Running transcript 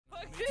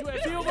You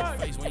at Field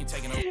Box?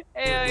 Hell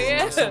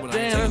yeah. Damn,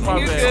 that's my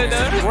You bad. good,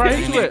 though? Where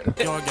you at?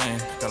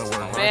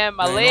 Man,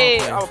 my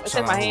leg, it's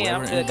in my hand.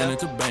 I'm good, though.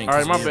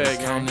 Alright, my bad,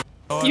 gang.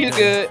 You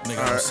good.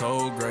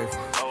 Alright.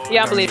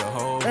 Yeah, I believe.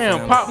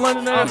 Damn, Pop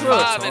London ass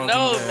up.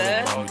 5-0,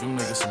 man.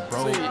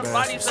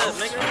 Body's up,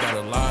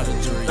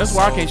 nigga. That's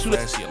why I can't shoot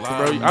it,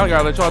 bro. I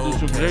gotta let y'all do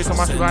shooting. Every time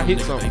I shoot, I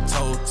hit something.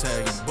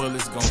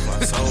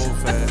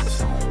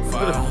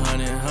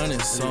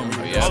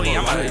 Oh, yeah,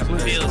 I'm about to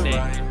feel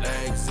that.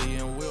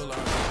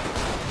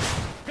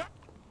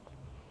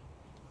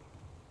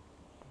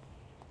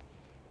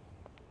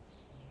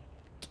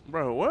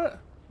 Bro, what?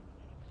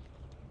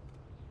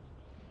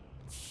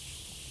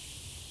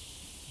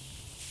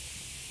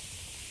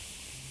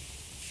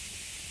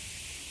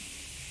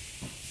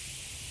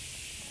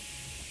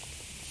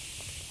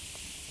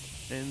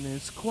 In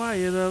this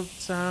quiet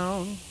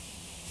uptown,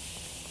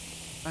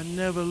 I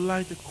never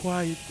liked the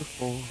quiet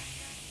before.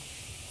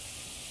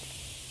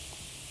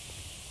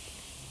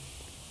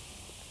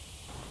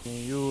 Can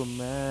you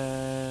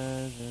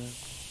imagine?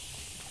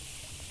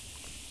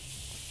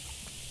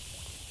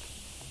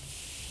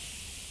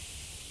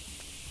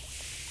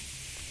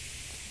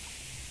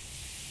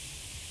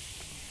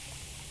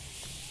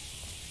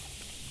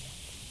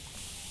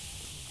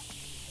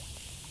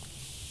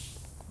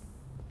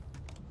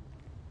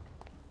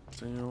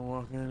 See you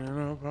walking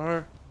in a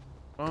park,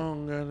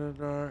 long at the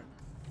dark,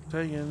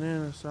 taking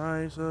in the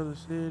sights of the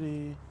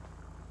city.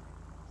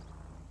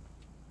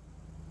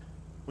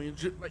 When you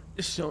drip like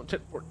this, you don't check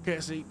for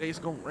forecast 8 days, it's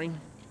gonna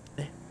rain.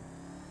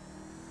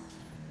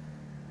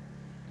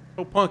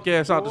 Go punk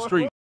ass out the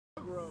street.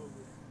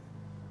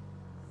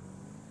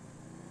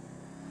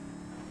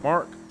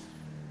 Mark.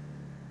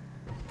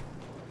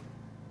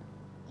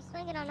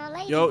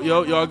 Yo,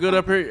 y'all good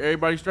up here?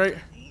 Everybody straight?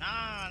 Nah,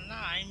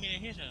 I ain't mean to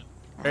hit him.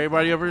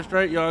 Everybody up here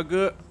straight? Y'all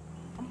good?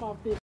 I'm off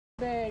this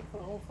bag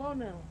for phone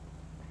now.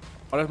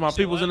 Oh, that's my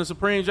people's in the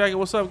Supreme jacket.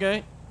 What's up,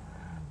 gang?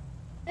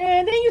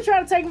 And then you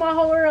try to take my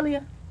hoe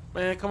earlier.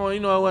 Man, come on, you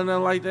know I wasn't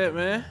nothing like that,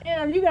 man.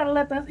 Yeah, you gotta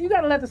let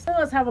the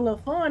sons have a little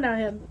fun out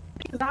here.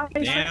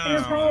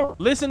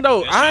 Listen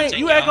though,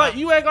 you act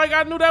like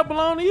I knew that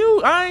belonged to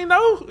you. I ain't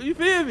know. You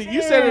feel me?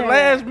 You said it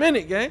last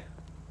minute, gang.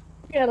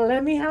 You gotta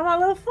let me have my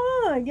little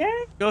fun,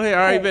 gang. Go ahead, all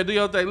right, man. Do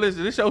your thing.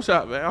 Listen, this your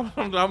shot, man.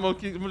 I'm gonna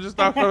just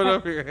stop coming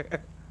up here.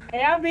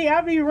 Hey,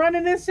 I be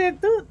running this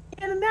shit through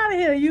in and out of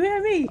here. You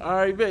hear me? All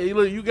right, bet.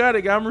 Look, you got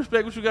it. I'm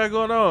respect what you got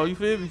going on. You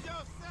feel me?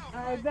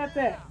 All right, bet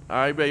that. All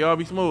right, bet. Y'all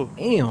be smooth.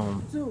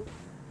 Damn. Too.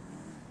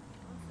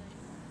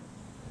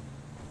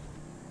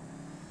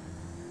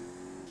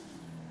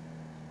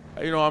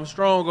 You know I'm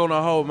strong on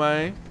the hoe,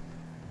 man.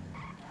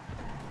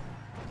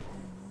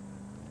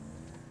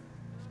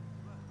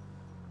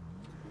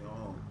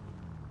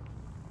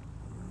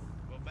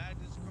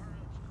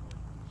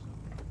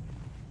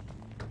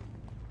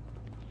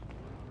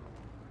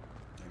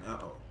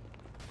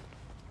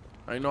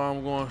 I know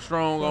I'm going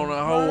strong on the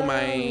hoe,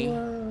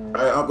 man.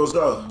 Hey, Uncle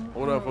Joe.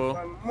 What up, fool?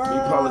 Let me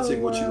politic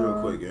with you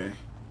real quick, gang.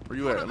 Where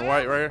you at? In the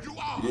white right here?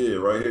 Yeah,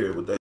 right here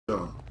with that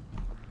on.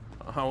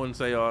 I wouldn't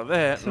say all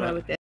that.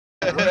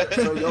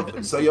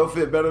 So your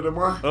fit better than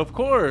mine? Of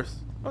course.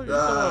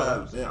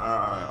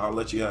 Yeah, I'll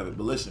let you have it.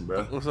 But listen,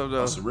 bro. What's up,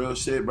 though? On some real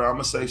shit, bro. I'm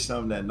gonna say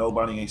something that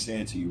nobody ain't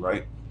saying to you,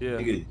 right? Yeah.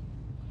 Nigga,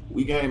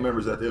 we gang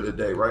members at the end of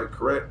the day, right?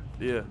 Correct?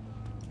 Yeah.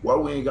 Why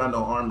we ain't got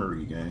no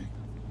armory, gang?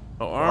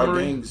 No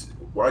armory?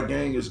 Why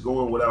gang is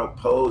going without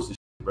pose and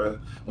shit, bro?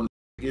 When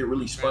they get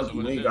really spunky,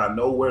 we ain't got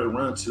nowhere to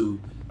run to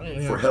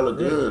for hella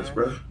goods,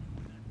 bro.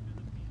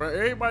 Bro,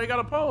 everybody got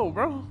a pole,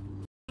 bro. What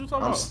you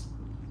talking about?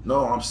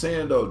 No, I'm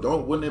saying though,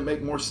 wouldn't it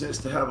make more sense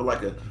to have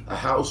like a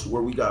house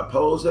where we got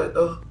poles at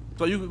though?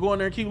 So you could go in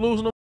there and keep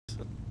losing them?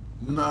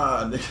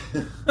 Nah,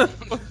 nigga.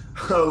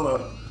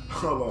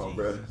 Hold on,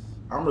 bro.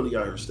 I'm really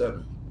out here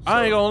stepping. So.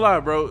 I ain't gonna lie,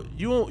 bro.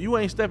 You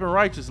ain't stepping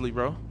righteously,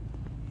 bro.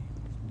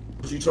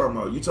 What you talking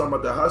about? You talking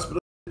about that hospital?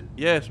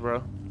 Yes,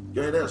 bro.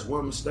 Yeah, that's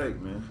one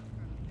mistake, man.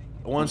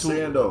 I'm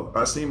saying though,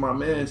 I seen my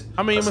man's.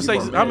 How many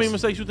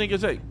mistakes you think it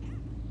take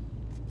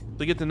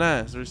to get the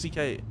 9s or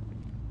CK?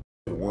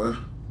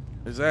 One.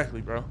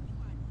 Exactly, bro.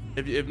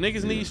 If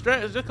niggas need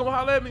straps, just come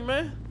holler at me,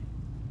 man.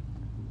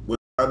 Well,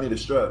 I need a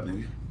strap,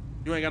 nigga.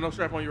 You ain't got no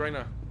strap on you right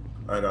now.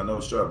 I ain't got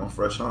no strap. I'm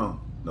fresh home.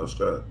 No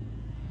strap.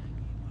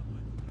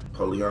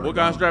 What kind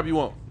of strap you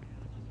want?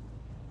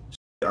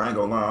 I ain't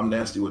gonna lie, I'm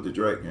nasty with the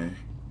Drake, gang.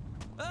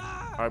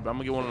 All right, I'm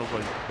gonna get one of them for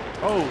you.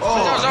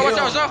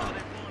 Watch out.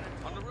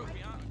 On the roof,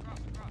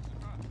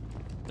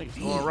 Niggas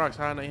throwing rocks,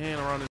 hiding their hand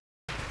around this.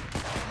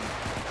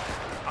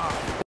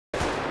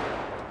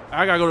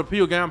 I gotta go to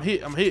Peel, gang. I'm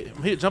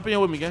hit. Jump in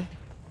with me, gang.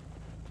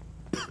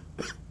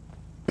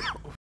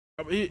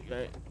 I'm hit,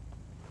 gang.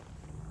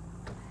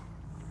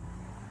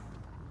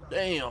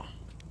 Damn.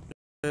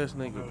 Ass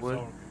nigga,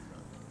 boy.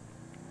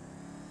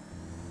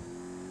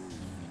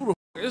 Who the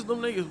fuck is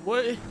them niggas,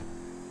 boy?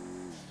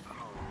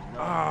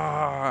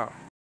 Ah.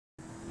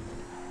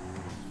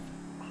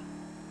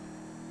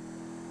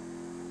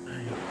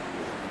 Damn.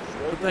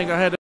 Good thing I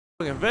had that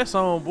fucking vest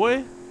on,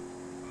 boy.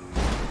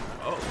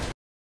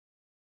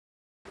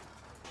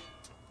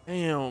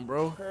 Damn,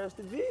 bro. Press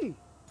the G. You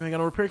ain't got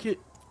no repair kit?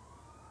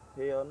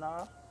 Hell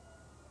nah.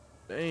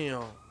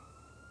 Damn.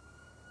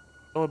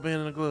 Throw a band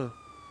in the glove.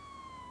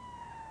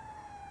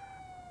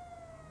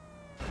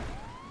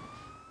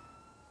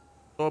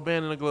 Throw a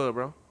band in the glove,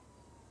 bro.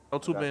 Throw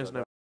two bands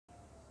now.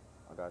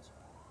 I got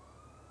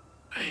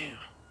you. Damn.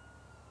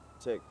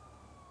 Check.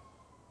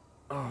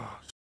 Oh,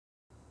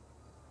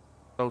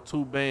 so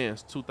 2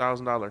 bands,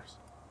 $2,000.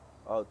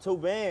 Oh, 2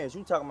 bands.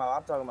 You talking about?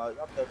 I'm talking about.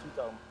 I thought you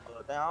talking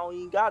about. Damn, I don't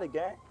even got it,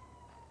 gang.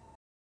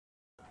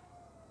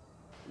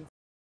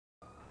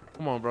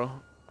 Come on, bro.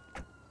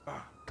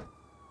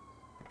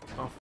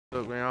 Oh,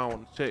 look, man, I don't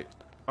want to check.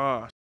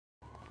 Ah,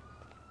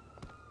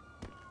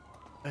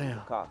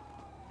 damn. Cop.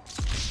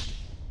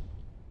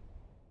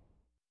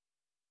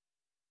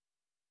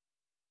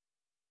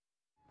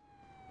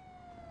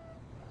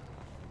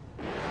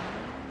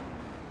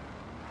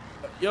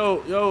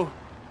 Yo,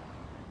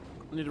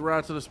 I need to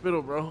ride to the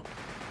spittle, bro.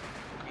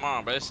 Come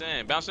on, bro. It's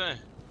in. Bounce in.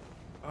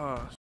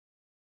 Ah,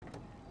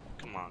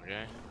 Come on,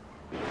 gang.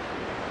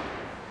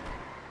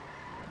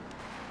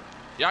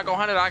 Y'all go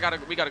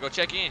 100. We gotta go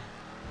check in.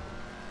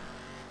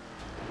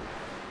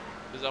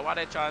 So why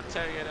they try to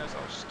tell you that so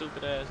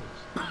stupid asses?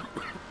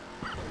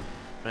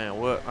 man,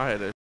 what? I had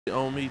that shit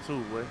on me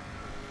too, boy.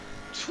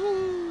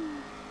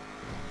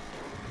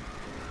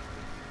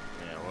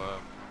 Yeah, well,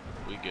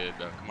 we good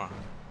though. Come on.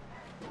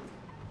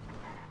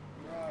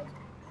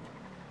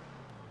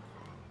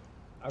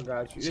 I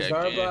got you. It's Check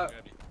hard in. block.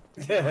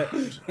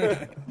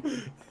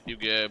 You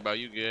good, bro?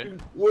 You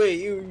good?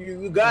 Wait,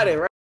 you got it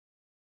right?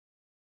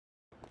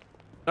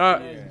 I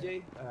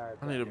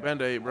need a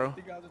band-aid, bro.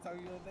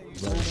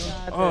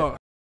 Oh.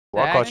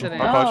 Well, I caught you. I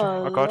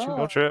caught you.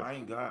 Don't trip. I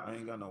ain't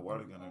got no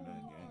water gun or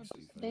nothing,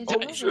 gang. Bitch,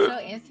 what's your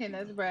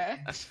antennas, bruh?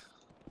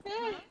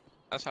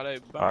 That's how they.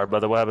 All right,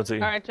 brother. What happened to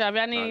you? All right, y'all. If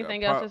y'all need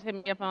anything else, just hit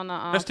me up on the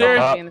That's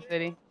Terry. in the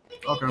city.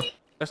 Okay.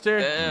 That's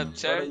Terry. Yeah,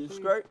 Terry. You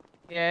straight?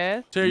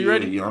 Yes. Terry, you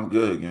ready? Yeah, I'm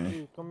good,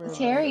 gang.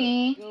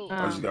 Terry.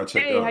 I just got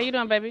checked Hey, out. how you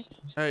doing, baby?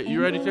 Hey, you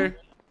ready, Terry?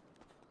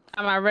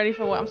 Am I ready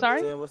for what? I'm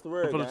sorry? Saying, what's the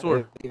word, For the gang?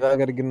 tour. If I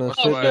gotta get no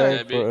What's sit up,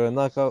 back baby? for a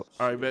knockout.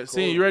 All right, bet.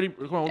 See, you ready?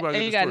 Come on, we about to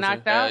And get you the got store,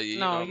 knocked Terry. out? you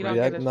No, know, you don't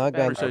Yeah, get us no, I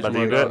got. Appreciate you, I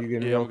man. got- you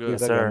give me Yeah, no I'm good.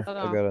 kids, Yes, I sir. got- I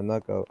got a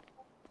knockout.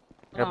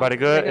 Everybody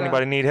good?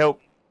 Anybody need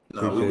help?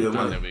 No, we good, Yeah,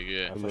 man. we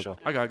good. For sure.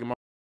 I gotta get my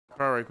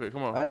car right quick.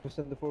 Come on. I have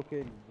sent the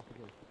 4K.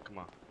 Come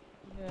on.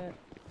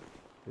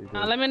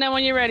 Let me know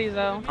when you're ready,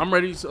 though. I'm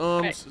ready. Just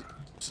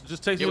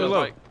text me Give the us low.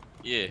 like,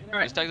 yeah.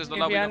 Alright. Just text us the If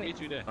low. We y'all gonna need-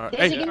 meet you there. All right. Did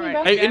you Hey, give me Alright.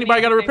 back? hey,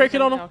 anybody got a repair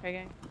kit on them? Okay,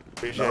 gang.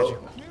 Appreciate No. you.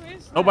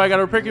 Nobody got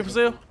a repair kit for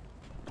sale?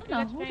 I don't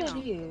know who that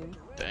is.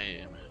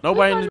 Damn.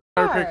 Nobody in Who's this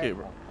got a on repair the kit,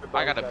 bro.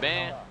 I got a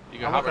band. You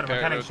can I hop work at a repair it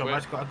real mechanic shop. I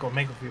quick. just I go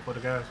make a few for the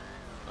guys.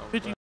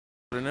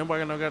 And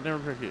nobody got no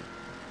goddamn repair kit.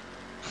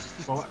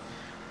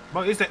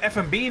 Bro, it's the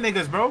F&B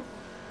niggas, bro.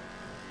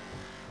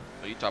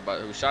 Oh, you talk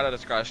about who shot at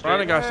us across the Bro, I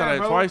street? done got shot at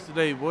bro. twice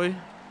today, boy.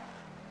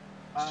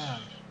 I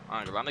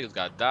ain't gonna lie, niggas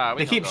got died.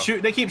 They keep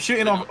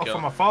shooting gonna off kill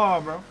from them.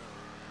 afar, bro.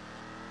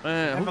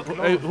 Man, Never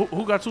hey, close.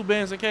 who got 2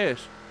 bands of cash?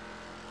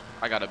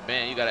 I got a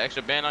band. You got an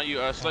extra band on you,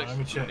 Slicks? Let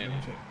me check.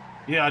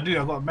 Yeah, I do.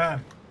 I got a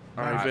man.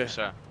 All right, Alright, bet.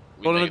 sure.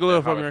 We Hold in the make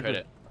glove that for me hop right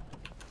repair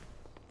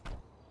quick.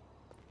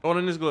 Hold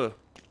in this glove.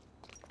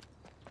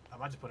 I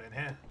might just put it in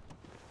here.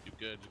 You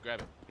good? Just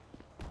grab it.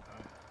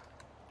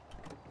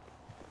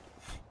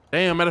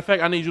 Damn, matter of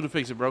fact, I need you to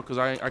fix it, bro, because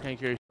I can't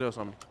carry shit else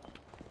on me.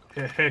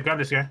 Here, grab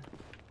this guy.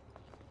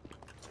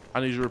 I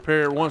need you to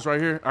repair it once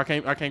right here. I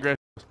can't grab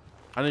it.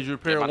 I need you to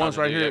repair Yeah, it my once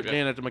knowledge right is here, that,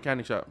 then at the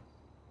mechanic shop.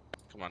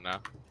 Come on now.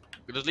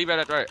 Just leave that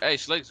at right. Hey,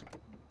 Slicks,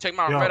 take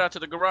my Yo. red out to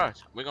the garage.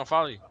 We gonna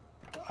follow you.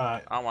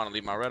 Alright. I don't want to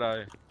leave my red out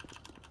here.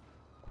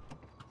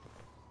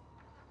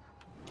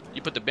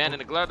 You put the band in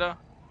the glove though?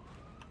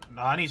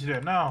 No, I need to do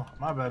it now.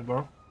 My bad,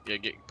 bro. Yeah,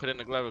 put it in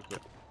the glove real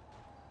quick.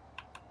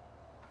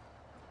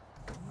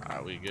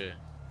 Alright, we good.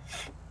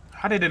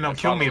 How they did not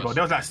Yeah, kill me, follow bro? us.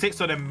 There was like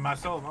 6 of them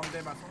myself. I'm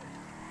dead myself.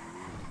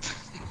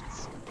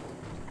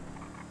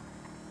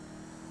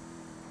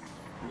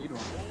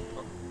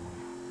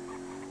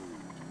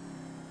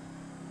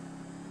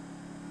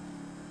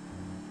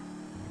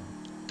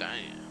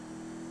 Damn.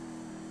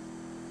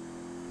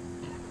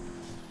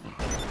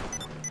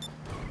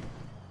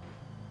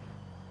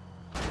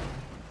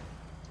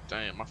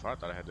 Damn, my fault.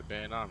 I thought I had the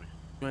band on me.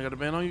 You ain't got the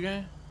band on you,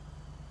 gang?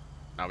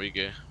 Nah, we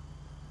good.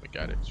 We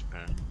got it,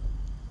 Japan.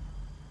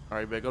 All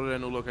right, bet. Go to that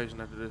new location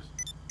after this.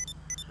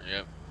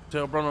 Yep.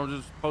 Tell Bruno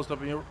just post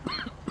up in your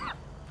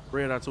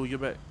red out till we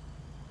get back.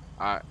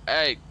 Alright,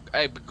 hey,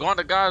 go on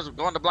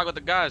the block with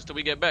the guys till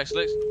we get back,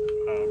 Slicks.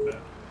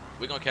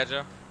 We gonna catch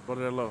y'all. Go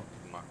to that low.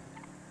 Come on.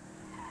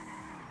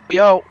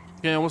 Yo.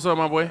 Ken, what's up,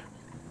 my boy?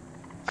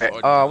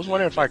 I was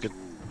wondering if I could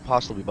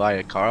possibly buy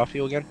a car off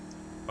you again.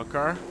 A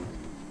car?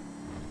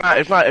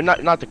 It's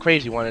not the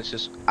crazy one. It's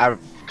just I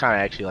kind of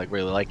actually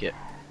really like it.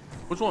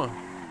 Which one?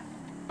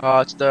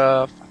 It's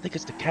I think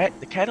it's the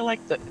Cadillac,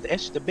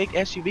 the big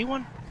SUV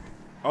one.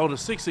 Oh, the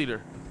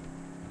 6-seater.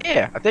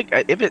 Yeah, I think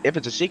if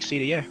it's a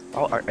 6-seater, yeah.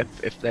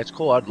 If that's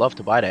cool, I'd love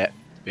to buy that.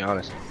 To be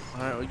honest.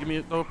 All right,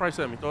 well, throw a price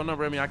at me. Throw a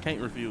number at me. I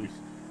can't refuse.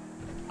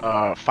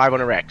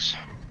 500 racks.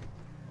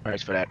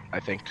 Price for that, I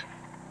think.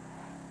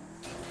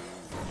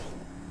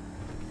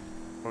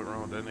 What's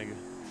wrong with that nigga?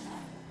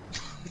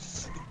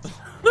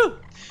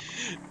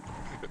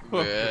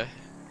 Yeah.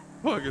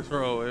 What is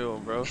wrong with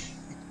him, bro?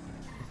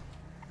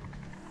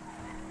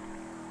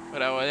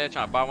 What over there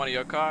trying to buy one of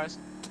your cars?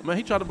 Man,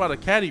 he tried to buy the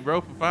caddy,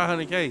 bro, for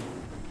 500K.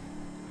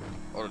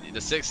 Or the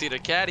 6-seater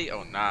caddy?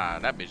 Oh nah,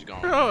 that bitch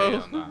going. Bro,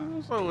 Hell nah.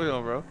 what's wrong with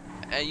him, bro?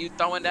 And you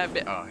throwing that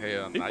bit? Oh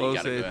hell nah, you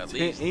gotta go at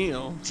least.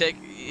 Take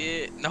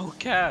it, no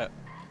cap.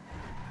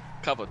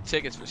 Couple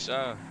tickets for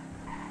sure.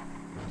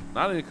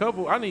 Not in a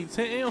couple. I need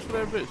 10 M's for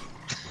that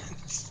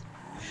bitch.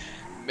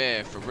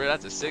 Man, for real,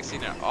 that's a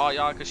 16 and all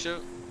y'all can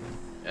shoot.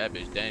 That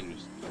bitch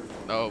dangerous.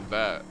 No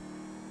bad.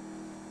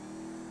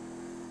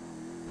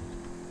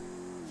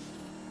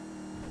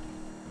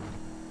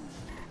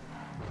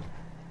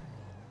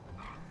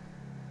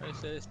 It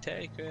says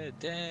take it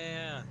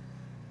down.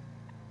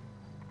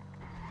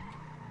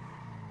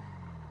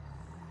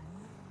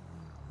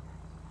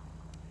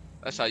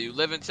 That's how you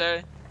living,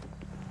 Terry?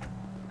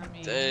 I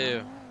mean,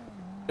 Damn.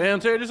 Damn,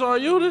 Terry, this all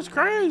you? This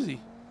crazy.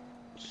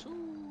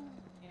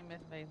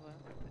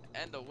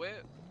 And the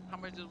whip? How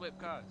much does whip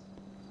cost?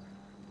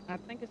 I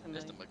think it's a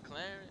It's million. the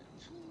McLaren.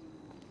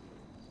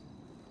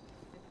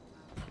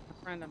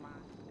 A friend of mine.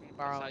 He That's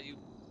borrowed. how you.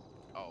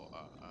 Oh,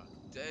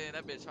 damn,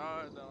 that bitch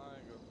hard though. I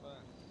ain't gonna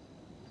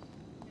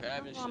front.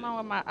 Having What's shit. going on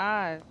with my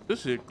eyes?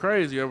 This shit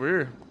crazy over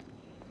here.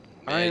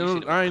 Man, I you see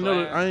ain't the know. I ain't know.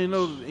 McLaren? I ain't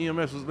know the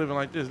EMS was living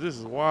like this. This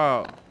is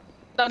wild.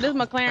 So this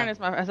McLaren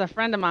is a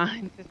friend of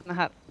mine. It's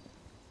not.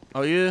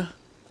 Oh yeah.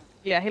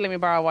 Yeah, he let me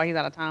borrow while he's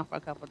out of town for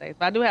a couple of days.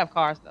 But I do have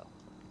cars though.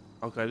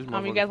 Okay, this You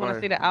motherfucker guys want to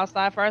fire. see the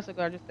outside first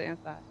or just the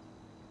inside?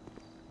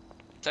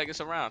 Take us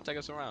around. Take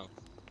us around.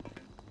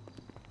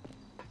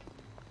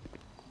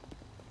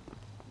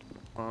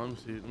 Oh, let me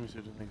see. Let me see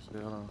what this nigga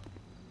said. Hold on.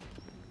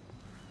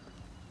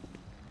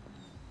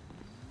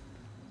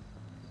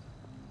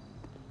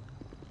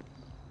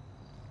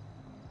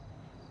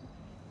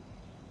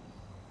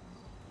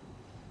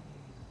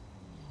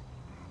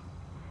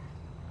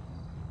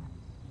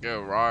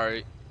 Good,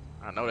 Rory.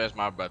 I know that's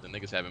my brother.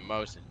 Niggas having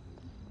motion.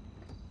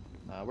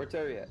 Where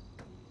Terry at?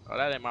 Oh,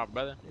 that ain't my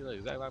brother. He look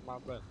exactly like my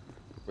brother.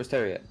 Where's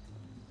Terry at?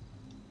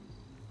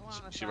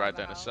 She right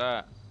there on the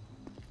side.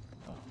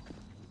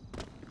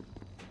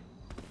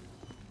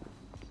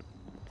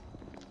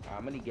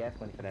 I'm gonna need gas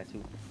money for that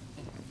too.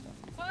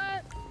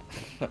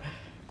 What?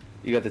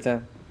 You got the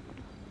 10?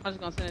 I'm just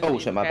gonna send it Oh, to you.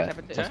 shit, my Cash bad. App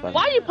it to That's you. fine.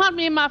 Why you pump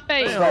me in my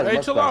face? Damn,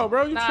 hey, chill out,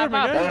 bro. You Nah, tripping,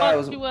 if I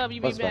gang? fuck you up,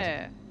 you be What's fine?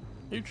 bad.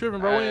 You tripping,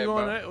 bro? We Hey, ain't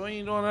doing bro. that. We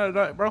ain't doing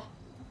that, bro.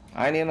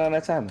 I ain't even on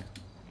that time.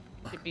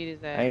 You beat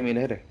his I ass. ain't mean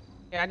to hit her.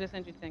 Yeah, I just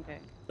sent you 10K.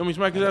 Let me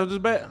smack his ass with this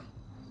bat.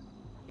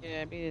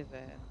 Yeah, beat his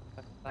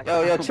ass. Like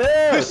Yo, chill.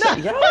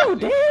 Yo,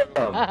 damn.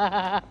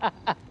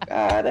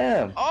 God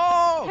damn.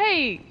 Oh!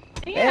 Hey,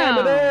 Damn,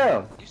 damn.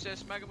 damn. You said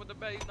smack him with the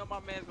bat. You know my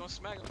man's gonna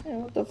smack him.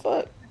 Man, what the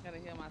fuck? I gotta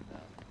heal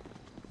myself.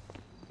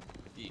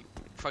 You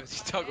fuck is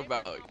you talking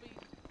about?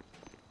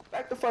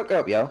 Back the fuck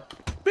up, yo.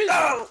 Bitch.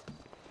 Oh,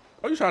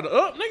 you trying to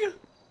up, nigga?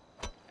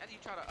 And you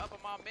try to up on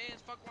my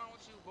man's? Fuck wrong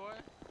with you, boy?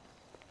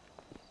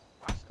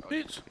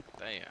 Bitch.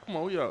 Damn. Come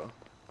on, y'all.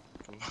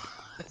 Come on.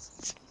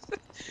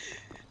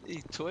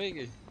 He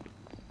twigging.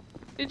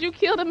 Did you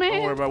kill the man?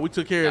 Don't worry about it. We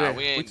took care of that.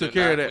 We took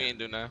care of that. We ain't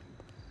do nothing.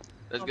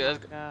 Let's Oh go. my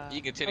Let's go. God.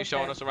 You continue Okay.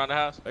 showing us around the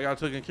house. They got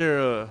taken care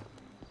of.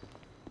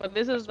 But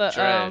this is the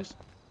Trash.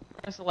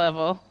 first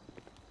level.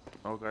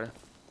 Okay.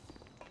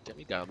 Damn,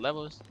 you got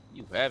levels.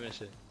 You having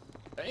shit.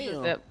 This is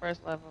Damn. that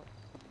first level.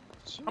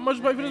 How much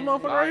you pay for this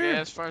motherfucker right here?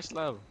 Yes, first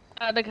level.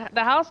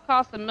 The house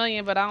cost $1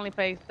 million, but I only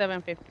paid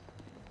 $750.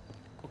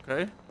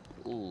 Okay.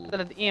 Ooh. So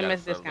the got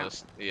EMS it for a discount.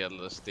 little- Yeah, a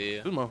little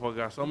steal. This motherfucker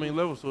got so many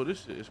levels, so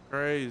this shit is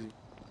crazy.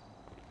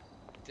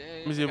 Damn,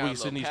 Let me see if got we a can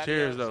sit in little these patio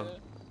chairs, and though.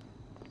 shit.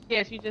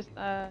 Yes, you just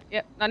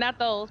yep. No, not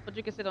those, but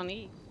you can sit on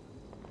these.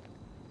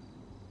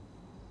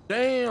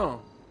 Damn.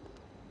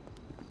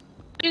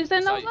 You can sit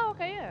in That's how those? you- Oh,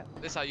 okay, yeah.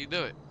 This how you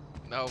do it.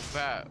 No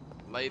bad.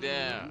 Lay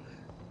down.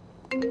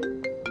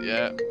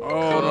 Yeah.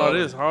 Oh, no,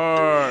 this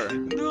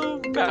hard. No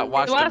bad.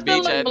 Watch Do I the still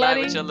beach look at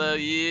bloody? night with your little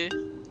yeah.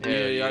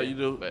 Yeah, you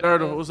do. But-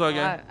 Turtle, what's up,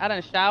 gang? I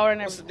done showered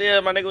and What's the everything.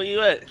 deal, my nigga? Where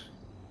you at?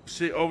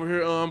 Shit over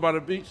here by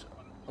the beach.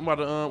 I'm about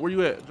to where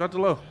you at? Drop the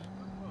low.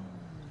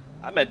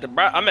 I'm at the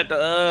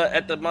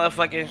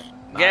motherfucking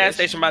Nah, gas this-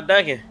 station by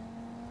Dunkin'.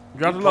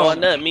 Drop the low.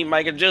 Pulling up, meet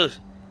Mike and Juice.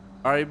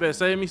 All right, bet.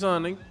 Save me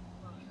some, nigga.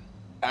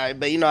 All right,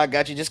 but you know I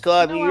got you. Just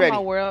call You me know when why you ready. my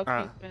world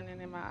Alright. keeps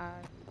spinning in my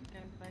eyes.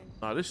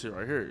 Nah, this shit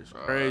right here is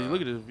crazy.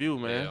 Look at this view,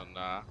 man. Hell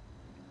nah.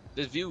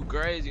 This view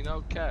crazy,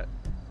 no cat.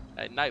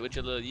 At night with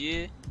your little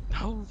yeah.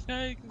 No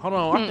fake. Hold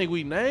on, I think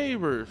we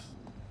neighbors.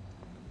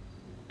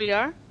 We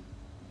are?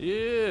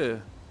 Yeah.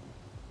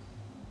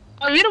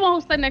 Oh, you're the one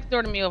who sat next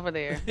door to me over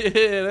there.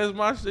 Yeah, that's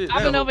my shit.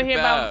 I've been That- over here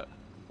about.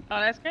 Oh,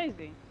 that's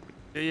crazy.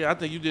 Yeah, I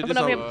think you did I've this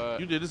been on over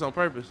you did this on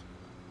purpose.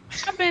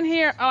 I've been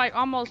here like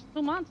almost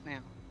 2 months now.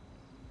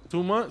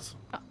 2 months?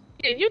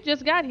 Yeah, you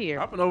just got here.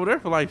 I've been over there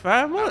for like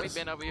 5 months. We've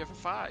been over here for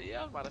 5 years.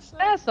 I was about to say.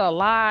 That's a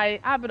lie.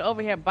 I've been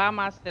over here by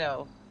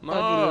myself. No,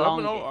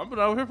 I've been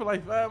over here for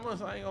like 5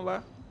 months. I ain't gonna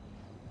lie.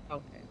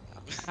 Okay.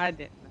 I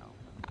didn't know.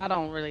 I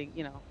don't really,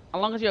 you know. As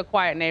long as you're a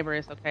quiet neighbor,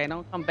 it's okay.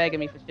 Don't come begging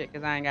me for shit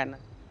because I ain't got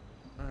nothing.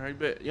 All right,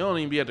 bet. You don't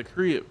even be at the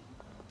crib.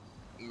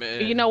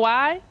 Man. You know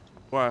why?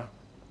 Why?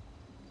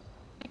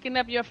 Picking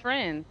up your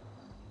friends.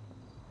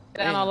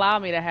 They don't allow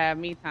me to have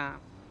me time.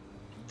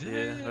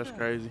 Yeah, that's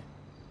crazy.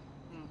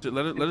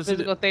 Let us see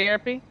Physical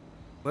therapy.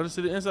 Let us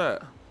see the inside.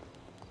 All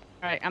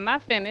right, I'm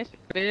not finished,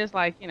 but it is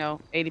like 80%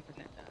 done.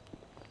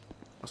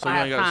 So you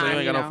ain't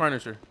got no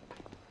furniture.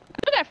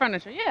 I got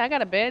furniture. Yeah, I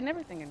got a bed and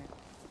everything in it.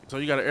 So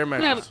you got an air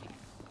mattress.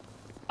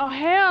 Oh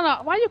hell no!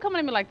 Why you coming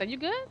at me like that? You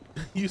good?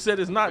 You said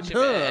it's not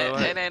done.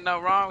 Like, ain't no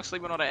wrong with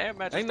sleeping on an air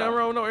mattress. Ain't nothing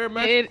wrong with no air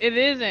mattress. It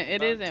isn't.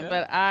 It isn't.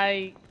 But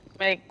I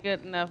make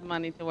good enough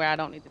money to where I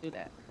don't need to do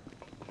that.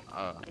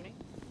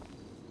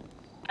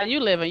 How you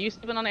living? You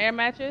sleeping on an air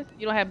mattress?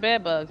 You don't have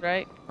bed bugs,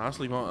 right? I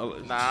sleep on.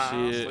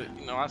 Shit.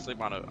 I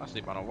sleep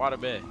on a water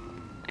bed.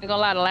 Ain't gonna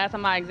lie. The last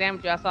time I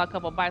examined you, I saw a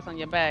couple bites on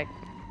your back.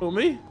 Who,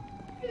 me?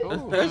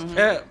 That's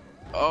cap.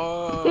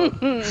 Oh.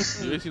 You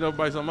see no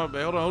bites on my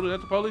back. Hold on.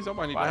 That's the police. I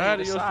might need to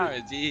hide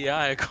it.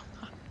 DEI.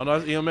 Oh no,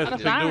 that's EMS. Big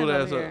dude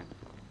ass up.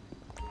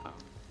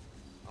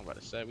 I'm about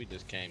to say we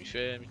just came. You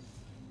feel me?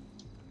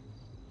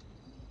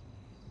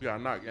 We got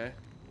a knock, gang.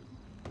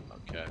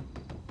 Okay.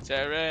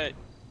 Terry.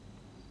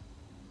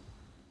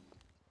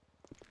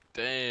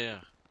 Damn.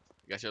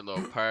 You got your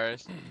little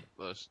purse.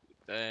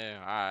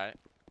 Damn. All right.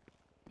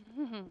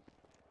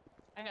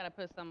 I gotta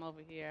put some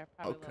over here.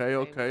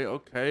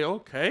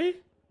 Okay.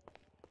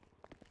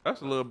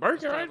 That's a little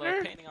Birkin right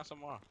there. Painting on some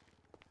more.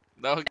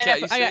 No,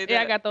 cat, you see that?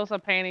 I got those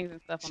some paintings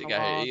and stuff on she the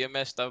got wall. her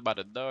EMS stuff by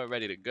the door,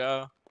 ready to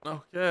go.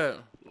 Okay.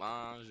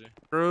 Laundry.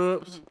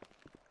 Scrubs.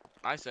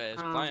 Nice ass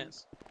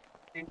plants.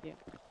 Thank you.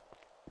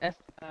 That's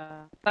so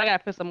I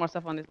gotta put some more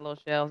stuff on these little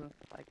shelves and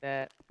stuff like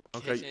that.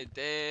 Okay.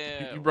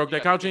 Damn. You broke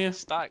that couch in?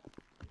 Stock.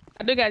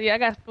 I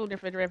got food in the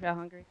refrigerator if y'all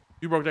hungry.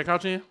 You broke that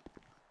couch in?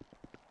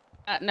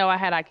 No, I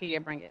had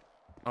IKEA bring it.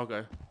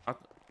 Okay.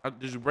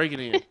 Did you break it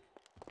in?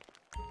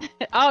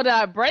 Oh, did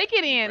I break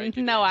it in?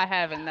 No, I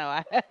haven't. No,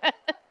 I haven't.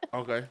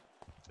 Okay.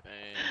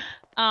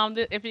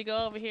 If you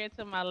go over here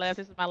to my left,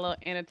 this is my little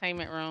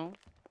entertainment room.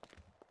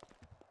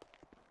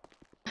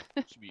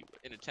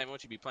 Entertainment?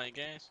 What you be playing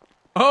games?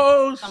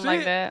 Oh, Something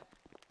like that.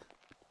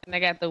 And I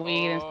got the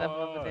weed and stuff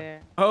over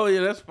there. Oh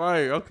yeah, that's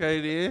fire.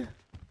 Okay then.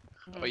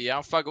 Oh yeah,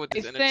 I'm fucking with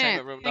this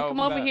entertainment room. Come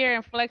over here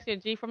and flex your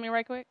G for me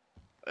right quick.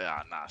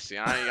 Yeah, nah. See,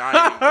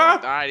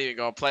 I ain't even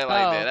gonna play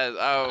like that. That's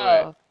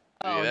over.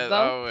 That's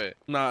over.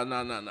 Nah.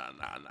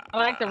 I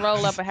like to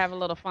roll up and have a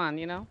little fun,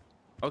 you know.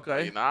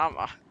 Okay. You know, I'm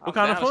what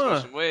kind of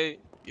fun?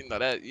 You know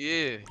that,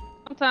 yeah.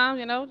 Sometimes,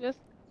 you know, just.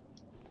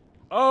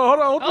 Oh,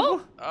 hold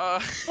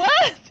on.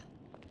 What?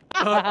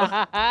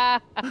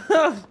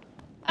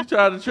 You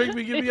tried to trick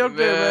me, get me up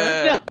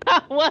there,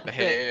 man. What?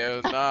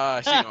 Hell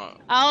nah, she gonna.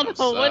 I don't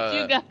know what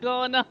you got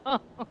going on,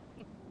 but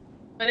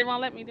they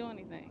won't let me do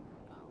anything.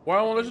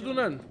 Why won't let you do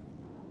nothing?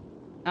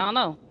 I don't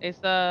know.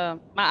 It's my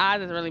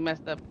eyes is really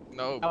messed up.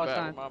 No,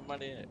 where my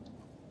money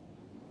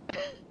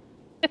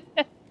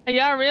at?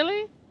 Y'all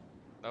really?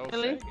 No.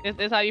 Really? Is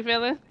this how you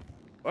feeling?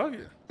 Fuck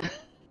it.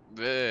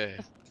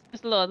 Yeah.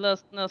 Just a little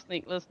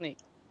sneak.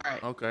 All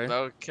right. Okay.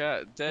 No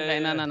cat. Damn. Okay,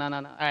 no.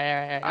 All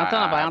right. I'm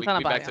telling about it.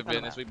 We back to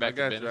business. We back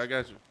to business. I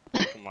got you.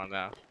 Come on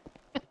now.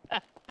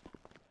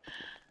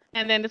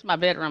 And then this is my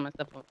bedroom and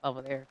stuff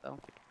over there. So.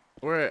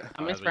 Where at?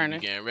 I'm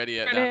furnished. You getting ready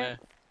at down there?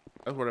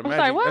 That's where the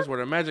magic. That's where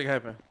the magic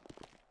happened.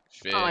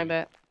 Shit. Oh, I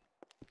bet.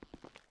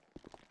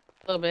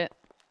 A little bit.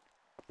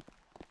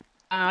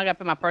 I gotta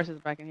put my purses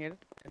back in here.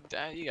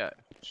 Damn, you got.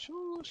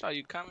 Saw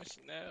you coming,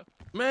 Chanel.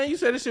 Man, you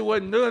said this shit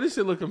wasn't done. This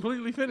shit look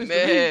completely finished.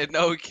 Man,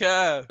 no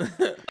cap.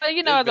 But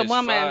you know, as a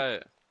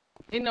woman,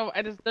 you know,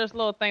 there's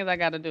little things I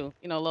gotta do.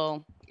 You know,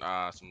 little.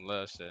 Some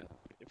little shit.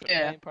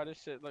 Yeah. Main part of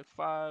this shit look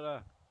fired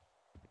up.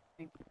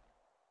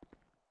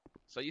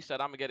 So you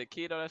said I'm gonna get a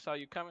key though? That's how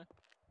you coming?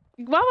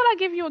 Why would I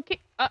give you a key?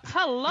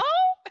 Hello?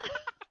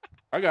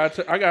 I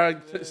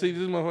gotta see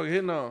this motherfucker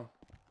hitting on.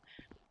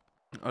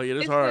 Oh yeah,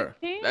 this hard.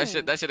 That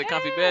shit a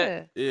comfy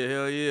bed. Yeah,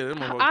 hell yeah. That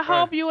motherfucker I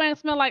hope you ain't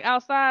smell like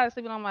outside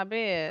sleeping on my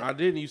bed. I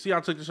didn't. You see, I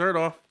took the shirt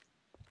off.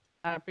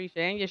 I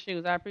appreciate it. And your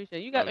shoes. I appreciate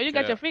it. You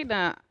got your feet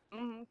down.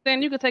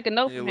 Then you could take a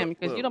note from him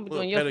because you don't be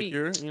doing your feet.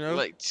 You know?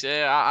 Like,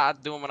 chill. I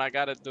do what I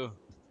gotta do.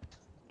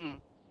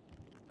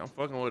 I'm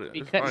fucking with it.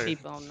 Be cutting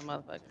people on the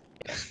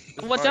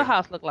motherfucker. What your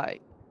house look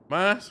like?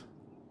 Mine's?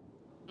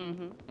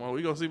 Well,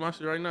 we gonna see my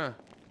shit right now.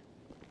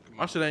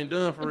 My shit ain't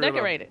done for real. Who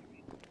decorated?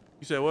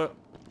 You said what?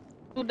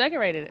 Who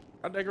decorated it?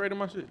 I decorated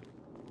my shit.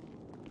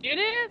 You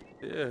did?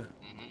 Yeah.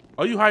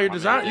 Oh, you hired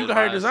design? You can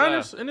hire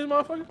designers in this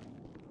motherfucker?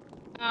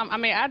 I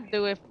mean, I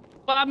do it.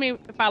 Well, I mean,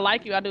 if I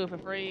like you, I do it for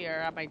free,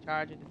 or I may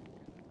charge it.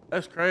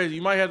 That's crazy.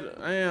 You might have to.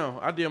 Damn.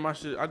 I did my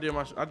shit. I did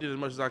as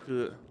much as I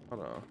could.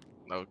 Hold on.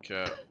 No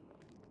cap.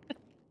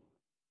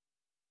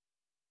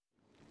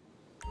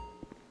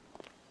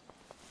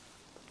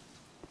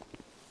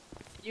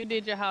 You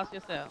did your house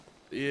yourself.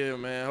 Yeah,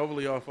 man.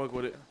 Hopefully y'all fuck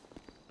with it.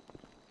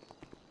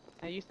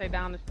 And you stay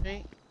down the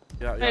street.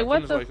 Yeah, Hey,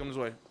 come this way. Come this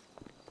way.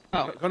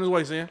 Oh. Come this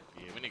way, Sam.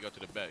 Yeah, we need to go to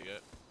the back, yeah.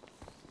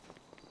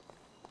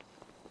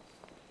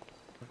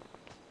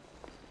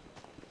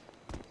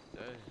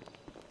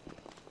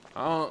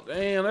 Oh,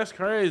 damn, that's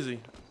crazy.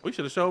 We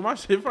should have showed my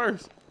shit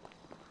first.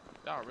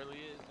 That really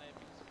is,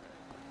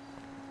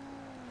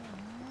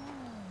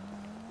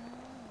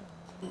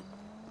 man.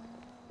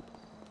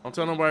 Don't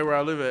tell nobody where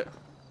I live at.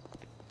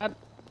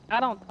 I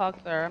don't talk,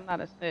 sir. I'm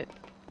not a snitch.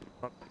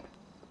 So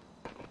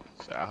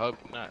I hope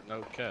not.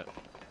 No cut.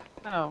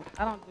 No,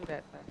 I don't do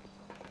that, sir.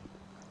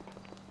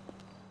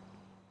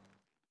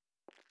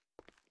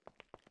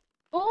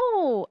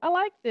 Oh, I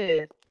like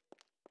this.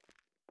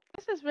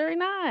 This is very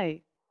nice.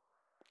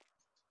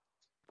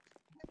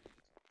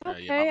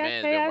 Okay,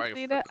 I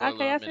see that.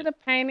 Okay, I see the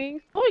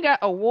paintings. Oh, we got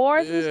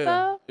awards and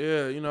stuff.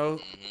 Yeah, you know,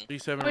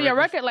 G7. Oh, your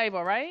record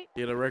label, right?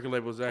 Yeah, the record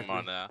label, exactly. Come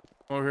on now.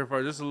 Come over here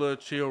for just a little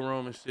chill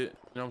room and shit. You know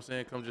what I'm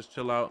saying? Come just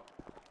chill out,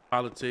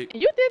 politic.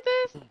 You did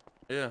this?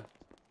 Yeah.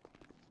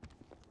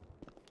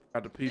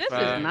 Got the P5. This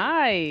is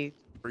nice.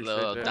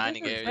 Little that.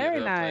 dining This is area. very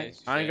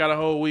nice. I ain't got a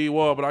whole weed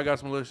wall, but I got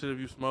some little shit if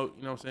you smoke.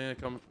 You know what I'm saying?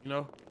 Come, you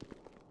know.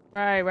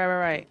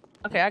 Right.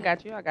 Okay, I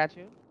got you.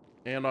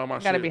 And all my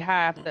shit. Gotta be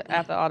high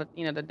after all the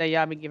the day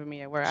y'all be giving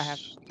me at where I have.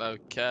 No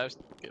caps.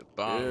 Get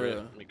bomb. Yeah.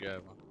 Let me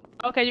grab one.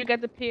 Okay, you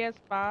got the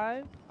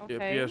PS5.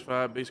 Okay. Yeah,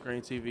 PS5, big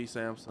screen TV,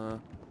 Samsung.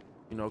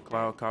 You know,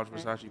 cloud couch,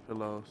 Versace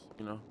pillows.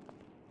 You know.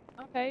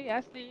 Okay, I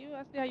see you.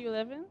 I see how you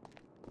living.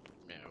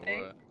 Man,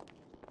 Okay. what?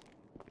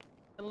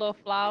 The little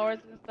flowers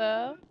and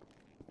stuff.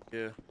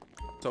 Yeah.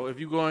 So if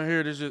you go in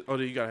here, this is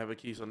you gotta have a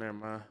key, so never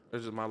mind.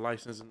 This is my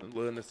license and a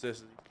little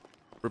necessity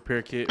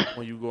repair kit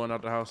when you going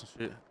out the house and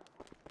shit.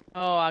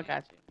 Oh, I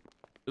got you.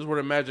 This is where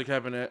the magic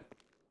happened at.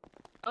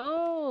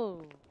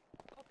 Oh.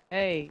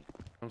 Hey. You know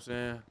what I'm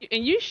saying?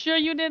 And you sure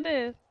you did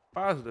this?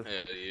 Positive.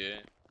 Yeah.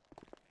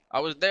 I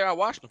was there. I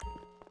watched them.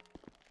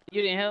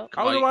 You didn't help?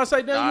 I was about to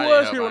say, damn, you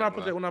was here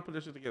when I put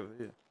this shit together.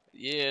 Yeah.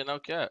 Yeah, no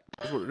cap.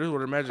 This is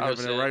where the magic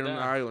happened at, right on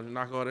the island.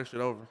 Knock all that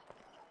shit over.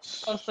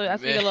 Oh, so I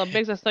see your little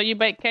business. So you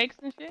bake cakes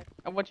and shit,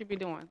 or what you be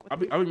doing? I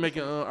be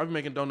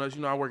making donuts.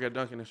 You know, I work at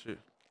Dunkin' and shit.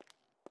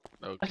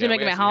 Okay. You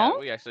making it home?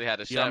 We actually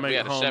had a chef. We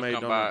had a chef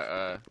come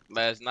by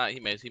last night. He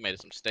made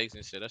some steaks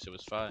and shit. That shit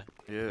was fire.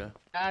 Yeah.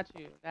 Got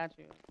you.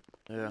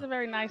 Yeah. It's a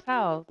very nice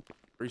house.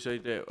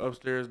 Appreciate that.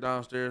 Upstairs,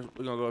 downstairs.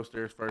 We're gonna go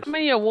upstairs first. How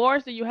many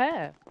awards do you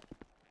have?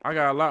 I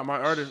got a lot. My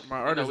artists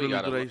really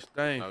do their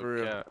thing for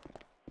real. Cap.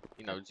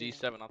 You know,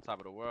 G7 on top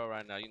of the world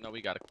right now. You know,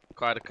 we got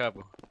quite a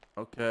couple.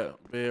 Okay,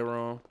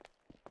 bedroom,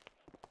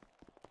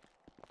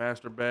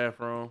 master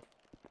bathroom,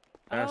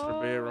 master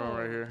bedroom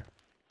right here.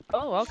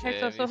 Oh, okay.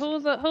 So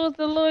who's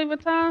the Louis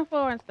Vuitton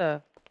for and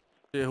stuff?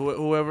 Yeah,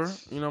 whoever.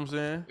 You know what I'm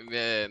saying?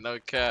 Yeah, no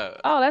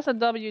cap. Oh, that's a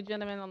W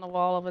gentleman on the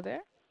wall over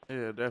there.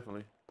 Yeah,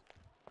 definitely.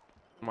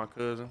 My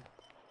cousin.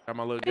 Got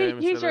my little Hey,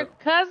 game. he's your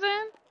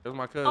cousin? That's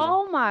my cousin.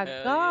 Oh my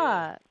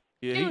God.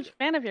 Yeah, Huge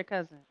fan of your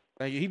cousin.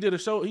 Thank you. He did a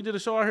show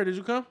out here. Did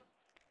you come?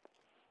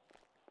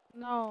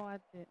 No, I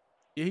didn't.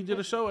 Yeah, he did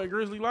a show at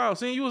Grizzly Loud.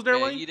 See, you was there,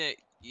 Man, when you didn't.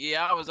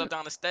 Yeah, I was up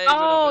on the stage.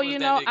 Oh, with him. you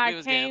know,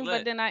 I came,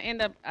 but then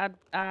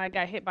I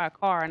got hit by a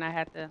car and I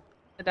had to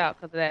sit out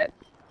because of that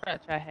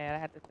crutch I had. I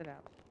had to sit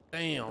out.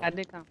 Damn. I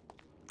did come.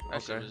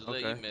 That shit was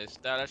lit. You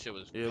missed out. That shit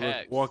was yeah,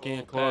 packed. look,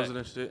 walk-in closet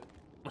and shit.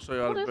 I'll show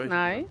you all the that's basics.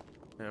 nice.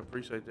 Yeah,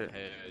 appreciate that.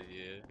 Hell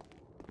yeah.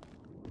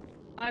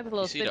 Nice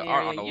little You see sitting the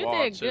art area. on the You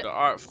wall did too. good. The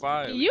art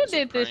fire. You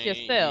did this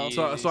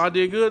yourself. So I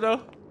did good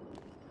though.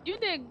 You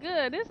did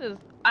good.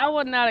 I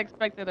would not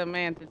expected a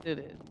man to do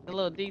this. The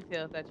little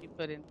details that you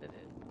put into this.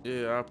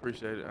 Yeah, I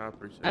appreciate it.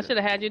 I should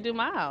have had you do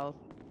my house.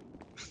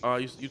 Oh,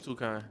 you too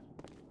kind.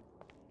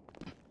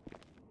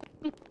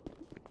 You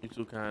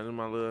too kind. This is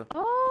my little.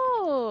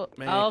 Oh.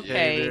 Man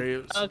cave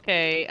area.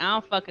 Okay.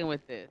 I'm fucking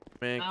with this.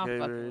 Man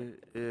cave area.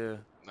 Yeah.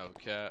 No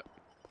cap.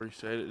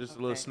 Appreciate it. Just a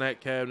little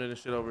snack cabinet and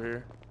shit over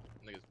here.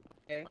 Niggas.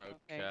 Okay.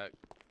 No cap.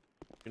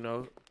 You know,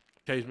 in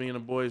case me and the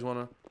boys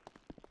wanna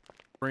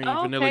bring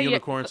Vanilla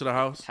Unicorn to the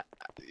house.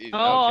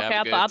 Oh, okay.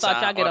 I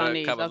thought y'all get on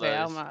these.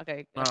 Okay.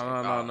 Okay.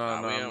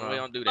 No. We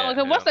don't do that.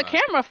 Okay. What's the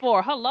camera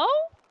for? Hello?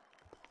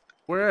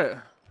 Where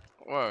at?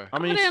 Where? I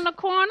mean, in the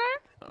corner.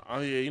 Oh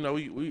yeah, you know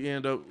we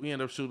end up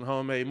shooting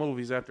homemade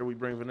movies after we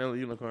bring Vanilla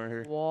Unicorn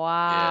here.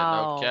 Wow.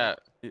 Yeah, no cap.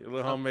 Yeah,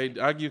 little homemade.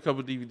 I'll give you a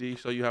couple DVDs,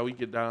 show you how we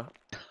get down.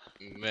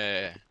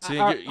 Man. See,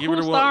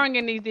 who's starring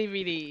in these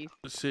DVDs?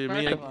 Shit,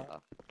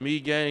 me,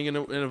 gang, and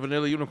the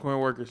Vanilla Unicorn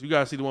workers. You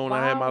gotta see the one when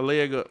I had my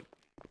leg up.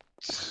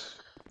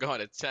 Going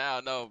to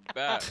town, no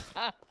bad.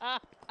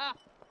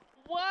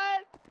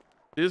 What?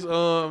 This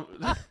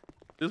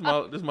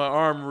my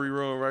armory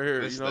room right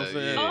here. You know what I'm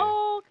saying?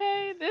 Oh,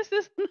 okay. This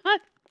is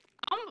not.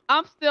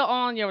 I'm still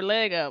on your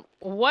leg up.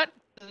 What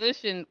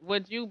position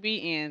would you be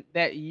in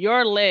that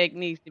your leg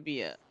needs to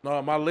be up?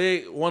 No, my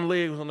leg. One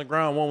leg was on the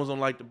ground. One was on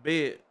like the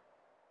bed.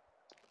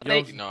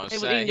 They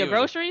was eating your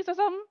groceries or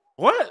something?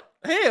 What?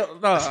 Hell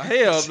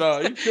no,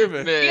 you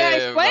tripping? Yeah,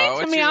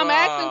 explain to me. I'm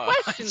asking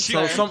questions.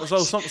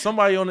 So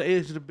somebody on the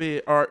edge of the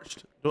bed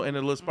arched in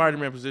the little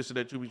Spider-Man position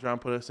that you be trying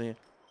to put us in,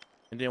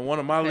 and then one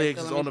of my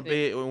legs is on the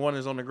bed and one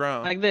is on the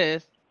ground. Like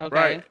this. Okay.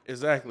 Right,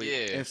 exactly.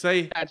 Yeah. And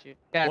say. Got you.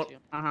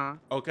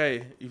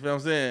 Okay, you feel what I'm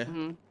saying?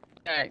 Mm-hmm.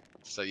 Okay.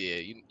 So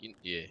yeah,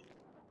 yeah.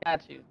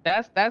 Got you.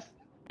 That's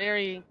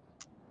very.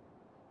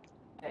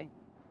 Okay.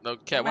 No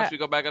cap. Once we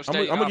go back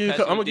upstairs, I'm gonna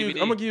give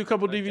DVD. you a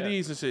couple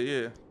DVDs and shit.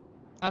 Yeah.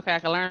 Okay, I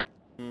can learn.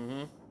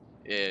 Mhm.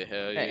 Yeah,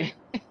 hell yeah.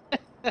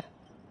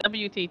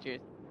 W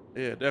teachers.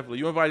 Yeah, definitely.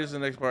 You invite us to the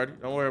next party.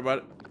 Don't worry about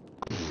it.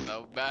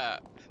 No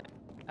bad.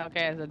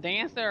 Okay, as a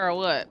dancer or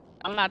what?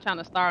 I'm not trying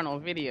to star in no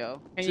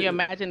video. Can you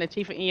imagine the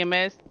chief of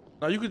EMS?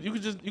 No, you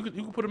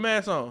could put a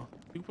mask on.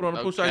 You can put on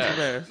a push icy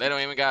mask. They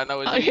don't even gotta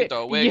know it's you.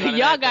 Throw a wig on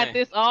Y'all got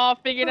this all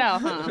figured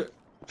out, huh?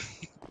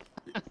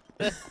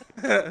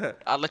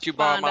 I'll let you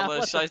borrow my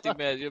little shiesty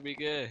mask. You'll be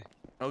good.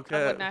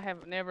 Okay. I would not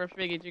have never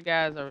figured you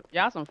guys are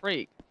y'all some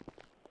freaks.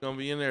 Gonna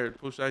be in there.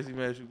 Push icy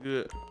mask. You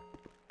good?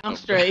 I'm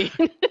straight.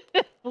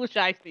 Push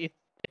icy.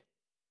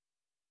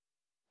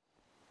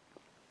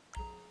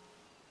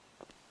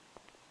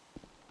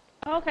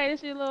 Okay, this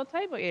is your little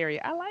table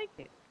area. I like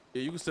it.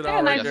 Yeah, you can sit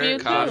out right there.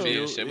 Coffee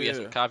and shit. We had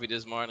some coffee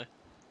this morning.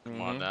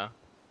 Come on now.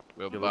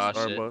 Real boss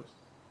shit.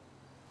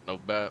 No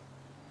bad.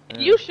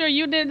 You sure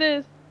you did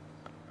this?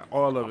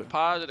 All of it.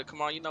 Positive.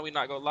 Come on, you know we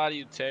not gonna lie to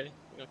you, Terry.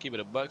 We gonna keep it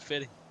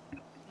 $150.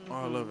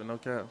 All of it, no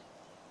cap.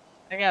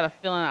 I got a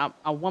feeling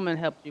a woman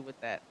helped you with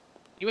that.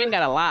 You ain't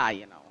gotta lie,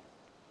 you know.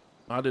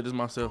 I did this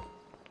myself.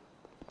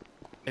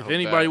 If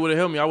anybody would have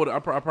helped me, I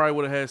probably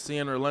would have had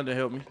Sienna or London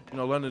help me. You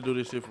know, London do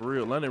this shit for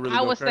real. London really.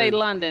 I would say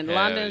London.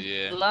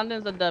 Yeah.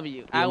 London's a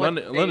W. Yeah,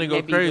 London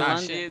go crazy. Nah,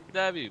 she a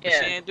W, but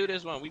she ain't do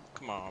this one.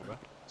 Come on, bro.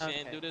 She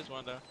ain't do this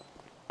one though.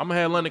 I'm gonna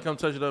have London come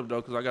touch it up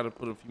though, cause I gotta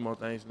put a few more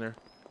things in there.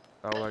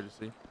 I would like to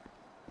see.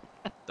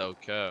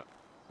 Dope cap.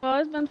 Well,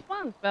 it's been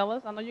fun,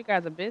 fellas. I know you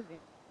guys are busy.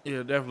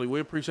 Yeah, definitely.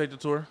 We appreciate the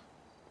tour.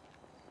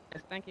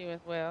 Yes, thank you as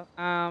well.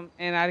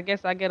 And I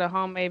guess I get a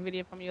homemade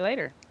video from you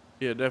later.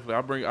 Yeah, definitely.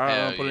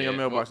 I'll put it in your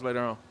mailbox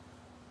later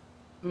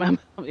on.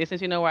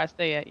 Since you know where I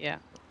stay at, yeah.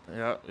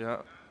 Yeah.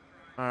 All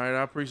right,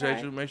 I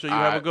appreciate you. Make sure you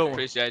have a good one.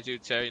 Appreciate you,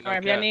 Terry. No All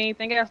right, if y'all need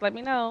anything else, let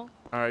me know.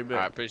 All right, bet.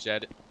 I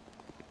appreciate it.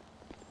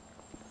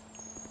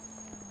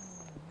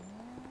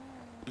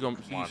 She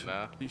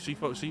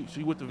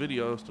with the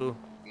videos too.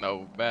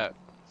 No bet.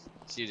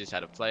 She just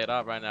had to play it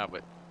off right now,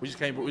 but we just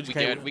can't have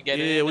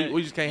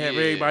can't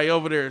everybody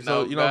over there.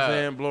 So no you know what I'm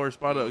saying? Blow her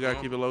spot up.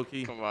 Gotta keep it low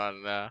key. Come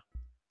on now.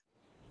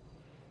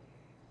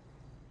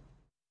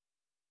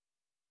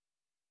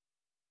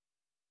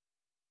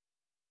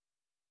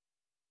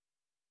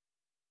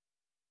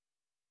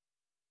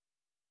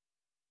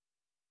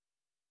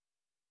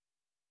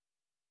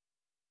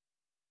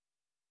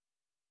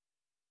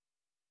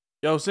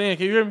 Yo, Sin,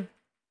 can you hear me?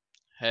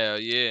 Hell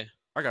yeah.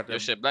 I got that. Your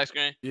shit black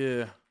screen?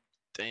 Yeah.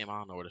 Damn, I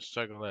don't know where the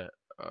circle at.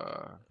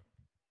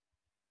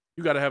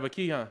 You gotta have a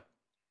key, huh?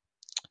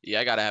 Yeah,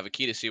 I gotta have a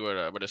key to see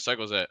where the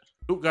circle's at.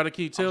 Duke got a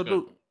key. Tell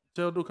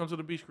Duke come to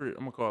the beach crib.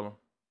 I'm gonna call him.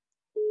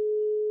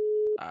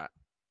 Alright.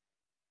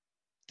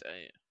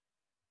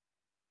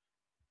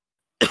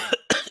 Damn.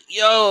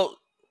 Yo.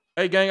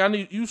 Hey gang, I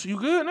need you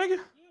good, nigga?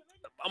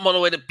 I'm on the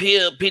way to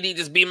Pill. PD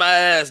just beat my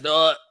ass,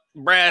 dog.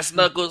 Brass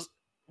knuckles,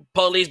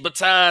 police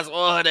batons,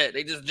 all of that.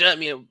 They just jumped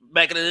me in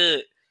back of the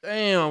hood.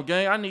 Damn,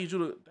 gang, I need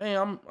you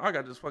to I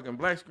got this fucking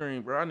black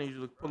screen, bro. I need you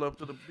to pull up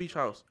to the beach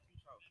house.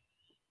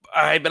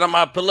 All right, but I'm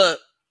about to pull up.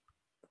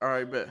 All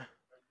right, bet.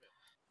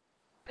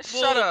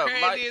 Shut up,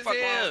 crazy as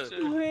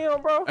hell.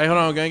 Bro. Hey, hold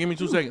on, gang. Give me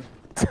 2 seconds.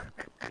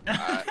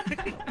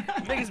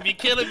 Niggas be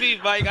killing me,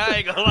 Mike. I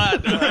ain't gonna lie,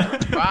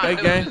 dog. Hey,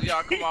 gang.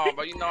 Y'all, come on,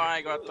 bro. You know I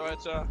ain't gonna throw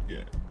it y'all. Yeah.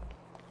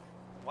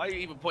 Why you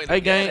even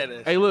pointing at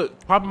us? Hey,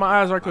 look. Pop in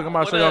my eyes right quick. I'm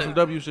about to show y'all some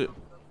W shit.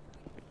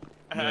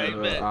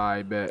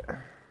 I bet.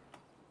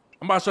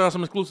 I'm about to show y'all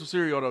some exclusive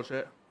cereal, though,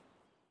 chat.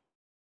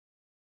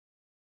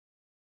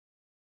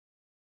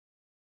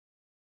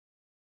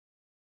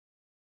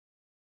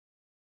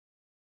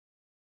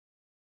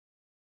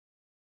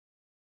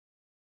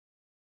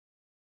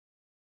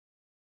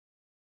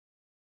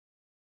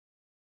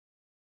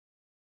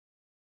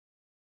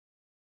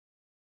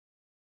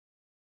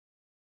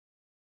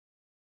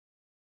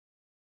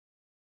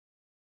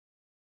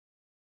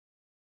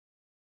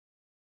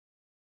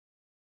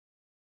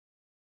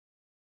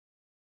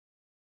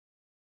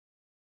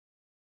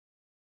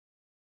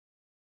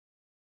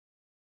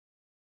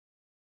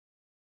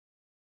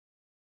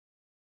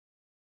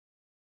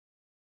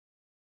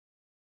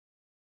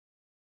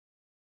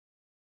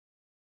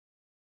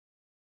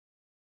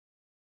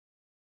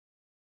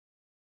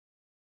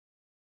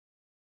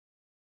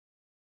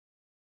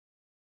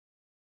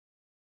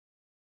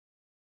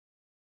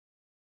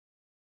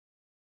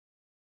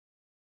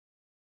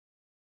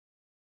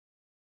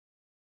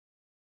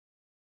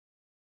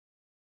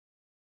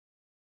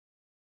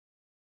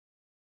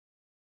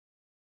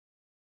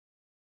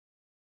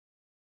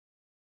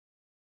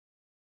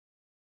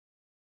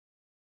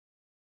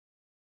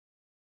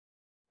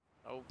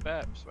 No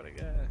bap, swear to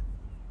God.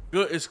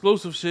 Good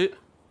exclusive shit.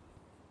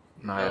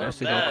 Nah, that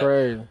shit go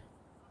crazy.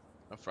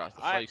 I'm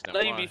frosted I flakes. know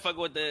you be fucking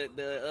with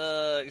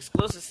the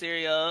exclusive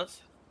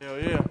cereals. Hell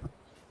yeah.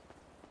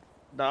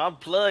 No, I'm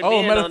plugged Oh,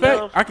 in matter on of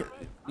fact,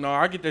 them.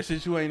 I get that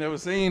shit you ain't never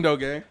seen though,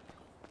 gang.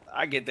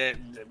 I get that,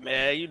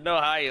 man. You know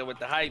how I am with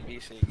the hype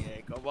beat shit,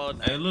 gang. Come on.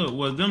 Hey, look,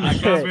 was them the I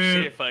got some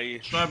strawberry shit for you.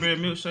 strawberry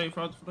milkshake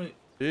frosted flakes?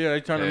 Yeah,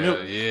 they turn the milk.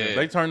 Yeah.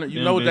 They turn the, you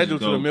Them know what they bitches do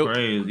to go the milk.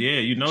 Crazy. Yeah,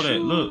 you know that.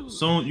 Look,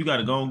 soon you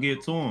gotta go and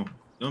get to them.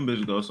 Them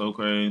bitches go so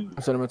crazy.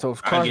 Cinnamon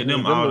Toast I Crunch. get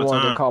them Them all the the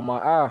ones that time. caught my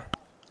eye.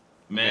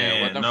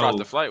 Man, what them no.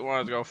 frosted flake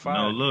ones go fire.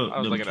 No, look, I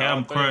was them looking at Captain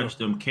all three. Crunch,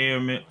 them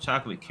caramel,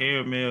 chocolate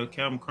caramel,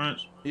 Captain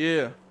Crunch.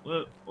 Yeah.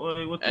 What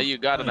the? And you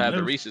gotta I ain't have the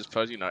never- Reese's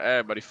Puffs. You know,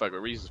 everybody fuck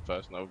with Reese's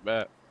Puffs. No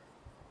bad.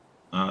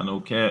 No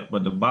cap,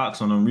 but the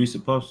box on them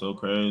Reese's Puffs so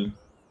crazy.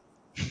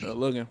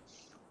 Looking.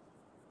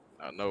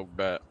 No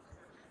bad.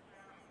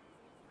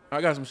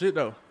 I got some shit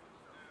though.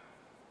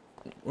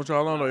 What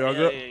y'all on though? Y'all Yeah,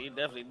 good? yeah, you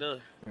definitely do.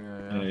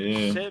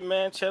 Yeah. Shit,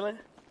 man, chilling.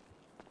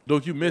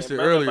 Duke, you missed it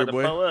brother earlier, about to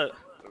boy. pull up.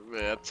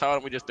 Man, I told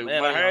him we just threw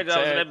Man, money I heard on y'all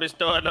was in tag. that bitch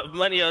throwing up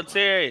money on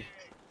Terry.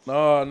 No,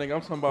 nigga,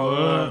 I'm talking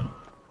about.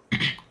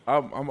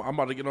 I'm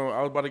about to get on.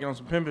 I was about to get on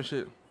some pimping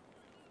shit.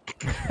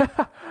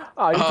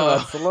 Oh, you talking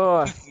about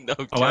salon? No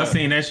Oh, I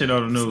seen that shit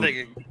on the This news.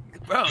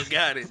 nigga, bro,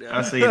 got it. Dog.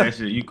 I seen that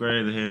shit. You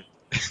crazy here.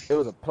 It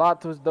was a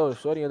plot twist though.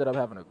 Shorty ended up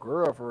having a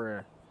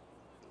girlfriend.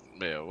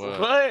 Man, what?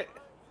 What?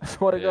 I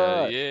swear to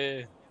God.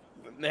 Yeah.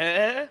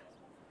 Nah.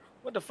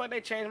 What the fuck? They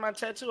changed my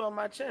tattoo on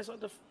my chest.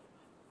 What the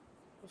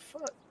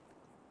fuck?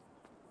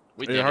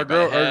 We Yeah, her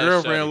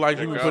girlfriend like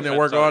you been putting in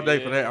work all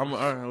day for that.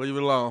 I'm leave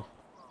it alone.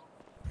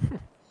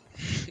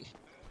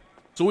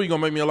 So we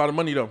gonna make me a lot of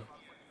money though.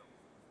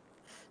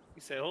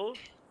 You said who?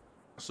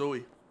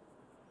 Suey.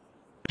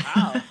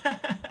 How?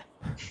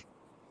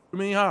 You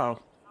mean how?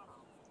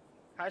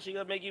 How she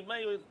gonna make you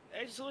money with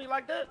Suey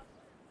like that?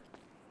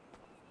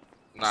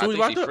 Nah, Suey I think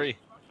locked she's up? free.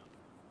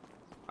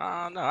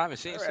 I don't know. I haven't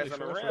seen Her Suey ass on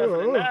for the real. run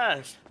for the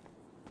nines.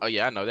 Oh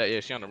yeah, I know that. Yeah,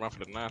 she on the run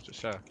for the nines for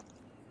sure.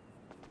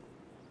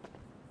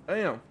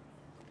 Damn.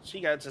 She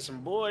got into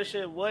some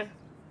bullshit, boy.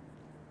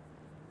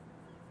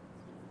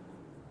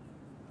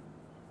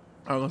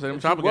 I was gonna say them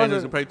If she chopper guys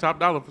wasn't- to pay top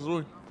dollar for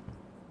Suey.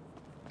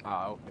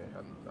 Ah, okay.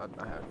 I had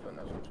fun.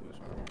 That's what you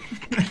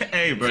was saying.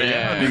 Hey, bro,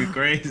 Yeah. y'all nigga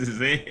crazy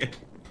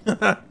as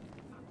hell.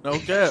 No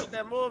cap. Shoot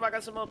that move. I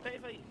got some more pay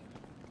for you.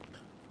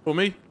 For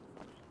me?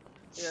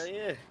 Yeah,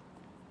 yeah.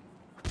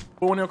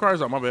 Put one of your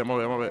cars out. My bad. Oh,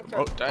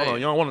 hold on. You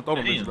don't want to throw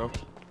them bitches though.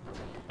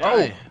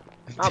 Oh,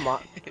 I'm on.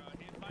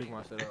 Pick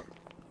my shit up.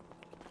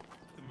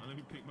 Come on, let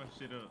me pick my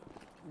shit up.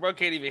 Bro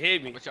can't even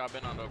hit me. What y'all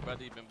been on though,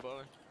 brother? You been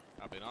balling?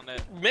 I been on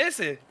that.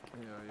 Missing.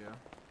 Yeah.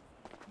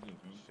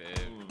 Shit.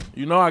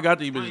 You know I got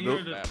these bitches, You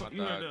dude. heard Bad, my the,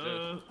 you heard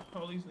dog, the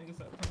police niggas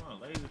talking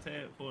about laser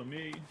tag for $1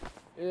 million.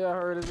 Yeah, I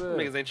heard it.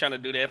 Niggas ain't trying to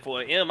do that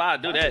for him. I'll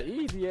do that.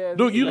 Easy ass.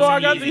 Dude, you That's know I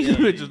got easy, these yeah.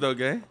 bitches though,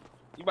 gang.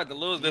 You about to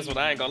lose this one.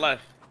 I ain't gonna lie. I'm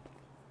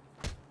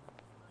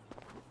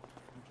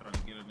trying to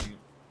get a nigga.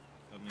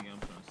 I'm trying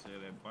to sell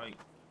that bike.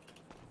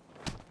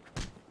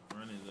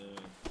 Run his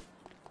ass.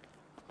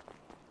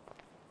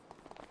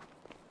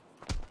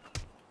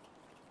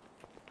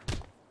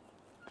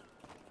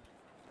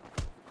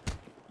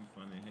 You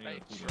funny as hell. Hey,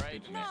 Who Trey, got man.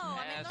 pictures? No,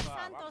 I'm in Los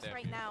Santos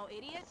right now,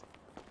 idiot.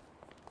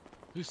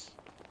 Who's?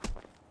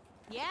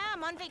 Yeah,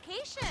 I'm on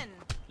vacation.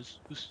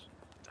 Who's?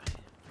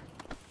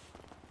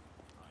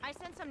 I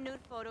sent some nude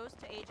photos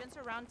to agents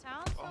around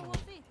town, so we'll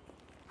see.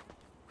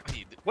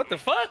 What the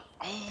fuck?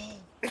 Oh.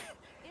 It's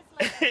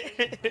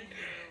like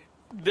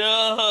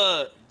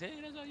Duh.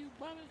 Damn, that's how you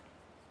bumming?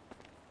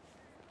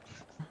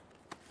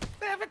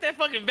 Man, put that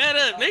fucking bet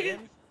up, nigga.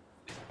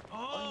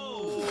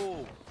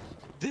 Oh.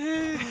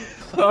 Damn.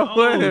 Stop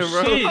playing,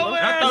 bro. Shit. Oh, I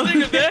ass thought-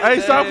 nigga, man. Hey,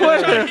 stop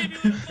playing.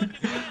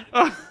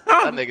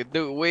 That nigga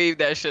dude waved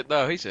that shit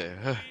though. He said,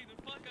 huh.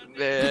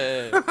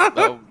 Man,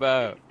 no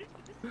bad.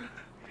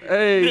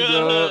 Hey, Duh.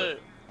 dog.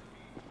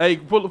 Hey,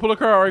 pull a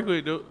car out right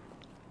quick, dude.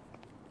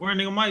 Where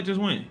nigga Mike just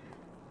went?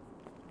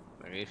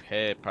 Like his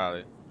head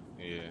probably.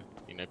 Yeah.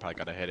 You know, he probably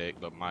got a headache,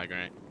 little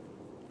migraine.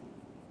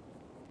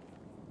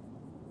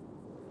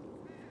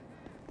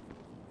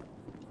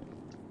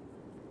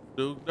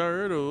 Duke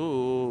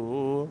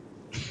Turtle.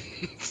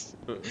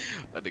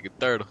 That nigga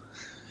turtle.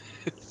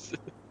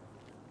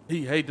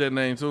 He hate that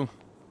name too.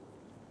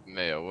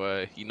 Man,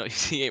 what? You know,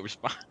 he ain't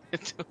responding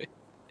to it.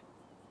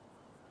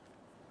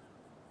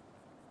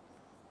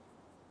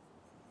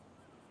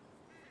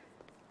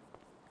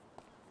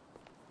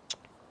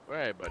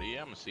 Alright, buddy. Yeah,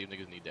 I'm gonna see if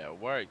niggas need that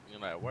work. You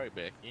know, that work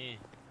back in.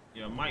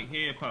 Yeah, Mike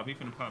head pop. He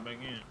finna pop back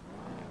in.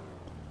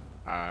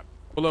 Alright.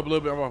 Pull up a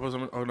little bit. I'm gonna put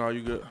some. Oh no,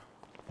 you good.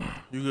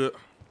 You good.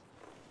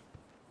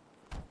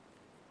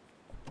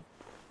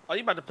 Oh,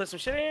 you about to put some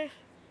shit in?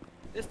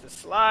 It's the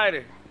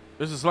slider.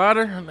 This is a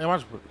slider. Man, I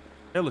just put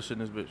hella shit in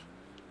this bitch.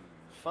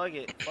 Fuck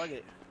it. Fuck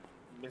it.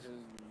 Bitches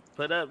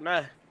put up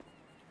now.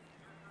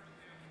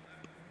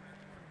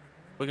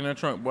 Look in that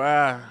trunk,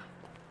 boy.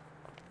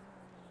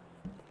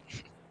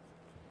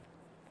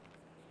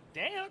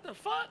 Damn, what the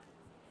fuck?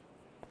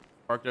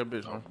 Park that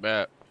bitch, man.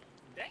 Bad.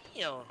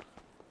 Damn.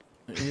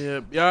 Yeah,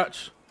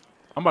 biatch.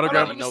 I'm about to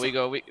grab. No, we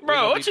go.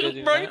 Bro, what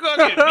you, bro? You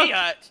gonna get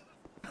biatch?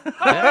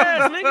 Hot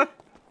ass, nigga.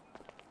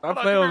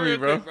 Stop playing with me,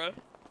 bro. Quick,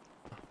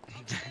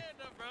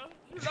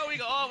 you know we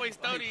gonna always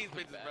throw these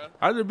bitches, bro.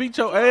 I just beat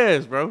your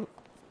ass, bro.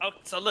 Oh,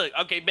 so look,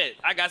 okay, bet.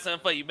 I got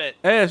something for you, bet.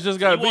 Ass just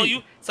got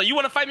beat. So you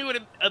want to fight me with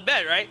a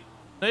bet, right?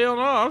 Hell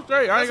no, I'm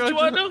straight. I ain't That's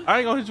what you wanna do? I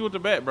ain't gonna hit you with the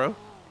bat, bro.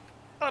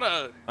 Hold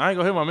on. I ain't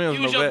gonna hit my man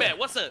with Use no your bat. bet.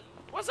 What's up?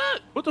 What's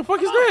up? What the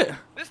fuck is that?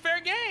 This fair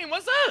game.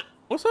 What's up?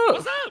 What's up?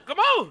 What's up? Come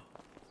on.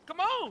 Come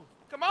on.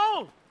 Come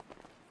on.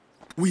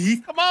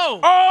 Come on.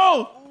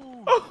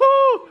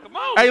 Oh! Come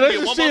on. Hey, let's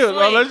just chill,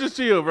 bro. Let's just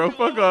chill, bro.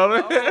 Fuck all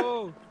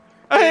that.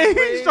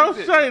 Hey, stop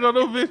shade on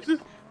those bitches.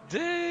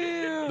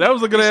 Damn. That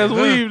was a good ass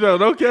weave, though.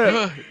 No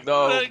cap.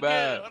 No,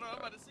 bad. Hold on, I'm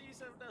about to see you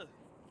something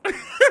else.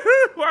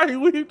 Why he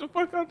weaved the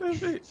fuck out that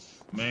bitch?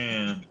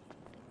 Man.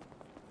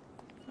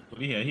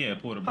 He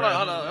had pulled a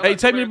Hold on. Hey,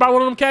 take me by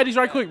one of them caddies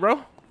right quick,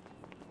 bro.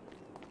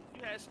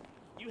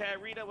 You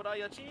had Rita with all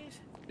your cheese?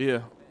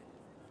 Yeah.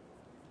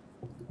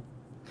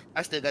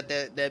 I still got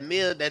that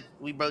meal that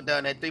we broke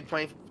down at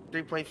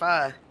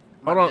 3.5.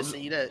 Hold on.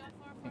 See that.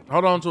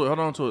 Hold on to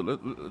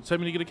it. Take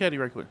me to get a caddy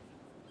right quick.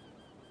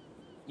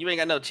 You ain't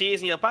got no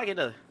cheese in your pocket,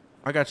 though.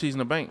 I got cheese in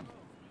the bank.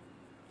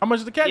 How much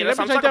is the caddy? Yeah, that's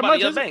that what bitch I'm ain't talking that about,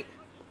 much, in is your it? bank.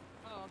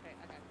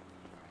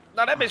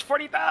 No, that bitch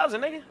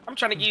 40,000, nigga. I'm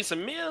trying to give you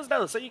some meals,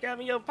 though, so you got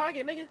me in your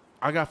pocket, nigga.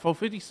 I got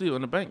 450 still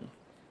in the bank.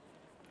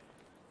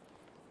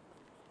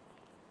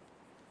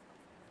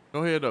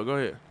 Go ahead, though. Go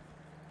ahead.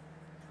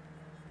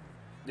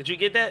 Did you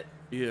get that?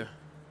 Yeah.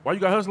 Why you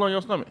got hustler on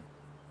your stomach?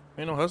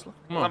 Ain't no hustler.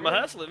 Come on. I'm a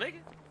hustler, nigga.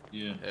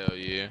 Yeah. Hell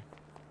yeah.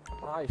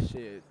 Nice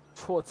shit.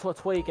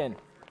 Tweaking.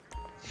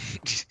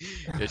 This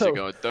shit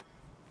going through.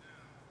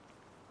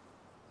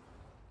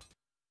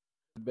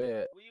 Bad.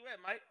 Where you at,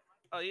 Mike?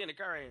 Oh, you in the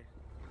car right here.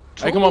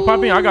 Hey, come on,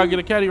 pop in. I gotta get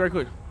a caddy right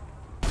quick.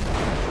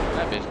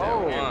 That bitch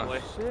down. Oh,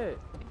 shit.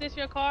 Is this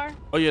your car?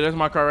 Oh, yeah, that's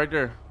my car right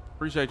there.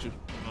 Appreciate you.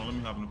 No, let me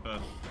hop in the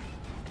fast.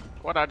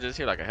 What I just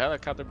hear like a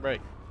helicopter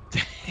break.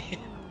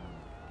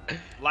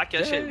 Lock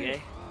your shit,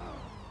 gang.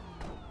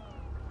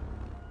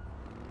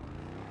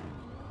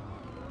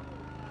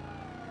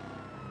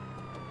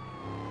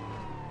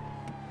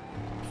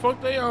 Fuck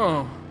they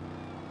on.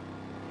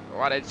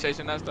 Why they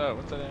chasing that stuff?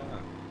 What's that?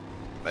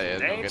 They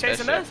ain't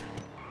chasing us.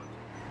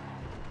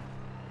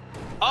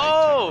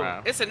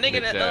 Oh, it's a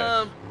nigga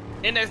that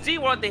NSG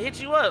wanted to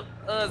hit you up.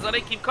 So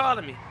they keep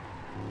calling me.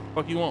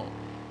 Fuck you want?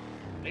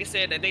 They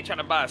said that they trying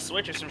to buy a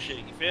Switch or some shit.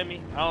 You feel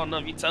me? I don't know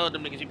if you told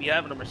them niggas you be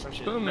having them or some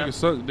shit. Them niggas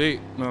suck dick.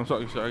 No, I'm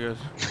talking shit, I guess.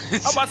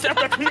 I'm about to say I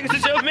thought them niggas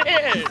is your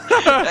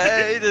man.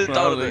 Hey, he just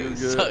told them good.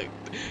 suck.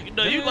 You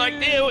know you like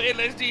them with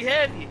NSG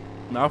heavy.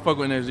 Nah, I fuck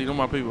with NSG. Them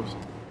my peoples.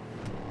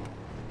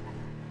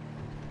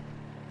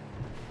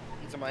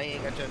 He told me he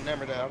ain't got your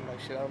number though. I'm like,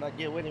 shit, I'm not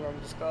get with him.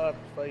 I'm just calling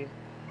for you.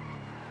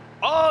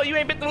 Oh, you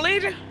ain't been to the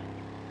Legion?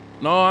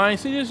 No, I ain't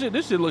see this shit.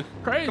 This shit look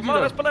crazy. Come on,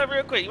 though. let's pull up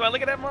real quick. You wanna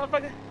look at that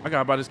motherfucker? I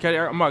gotta buy this caddy.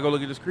 I'm about to go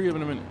look at this crib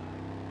in a minute.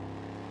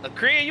 A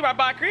crib? You about to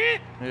buy a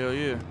crib? Hell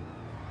yeah.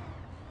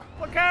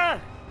 What kind?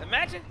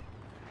 Imagine.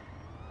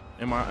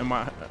 Am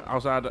I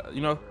outside?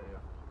 You know.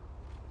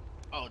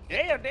 Oh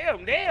damn. Bad.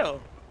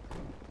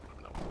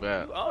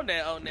 You on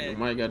that?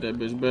 Mike got that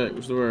bitch back.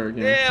 What's the word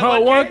again? Yeah,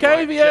 Oh,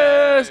 1K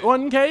views.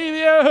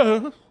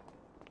 1K views.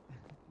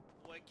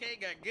 1K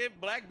got good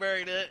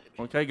Blackberry that.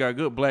 1K got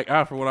good black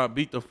eye for what I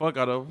beat the fuck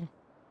out of him.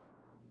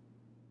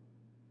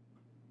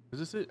 Is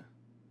this it?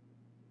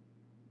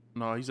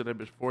 No, he said that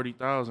bitch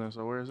 40,000.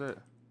 So where is that?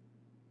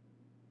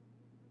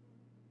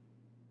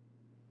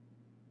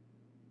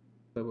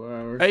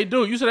 Hey,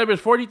 dude, you said that bitch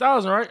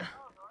 40,000, right?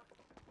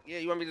 Yeah,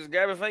 you want me to just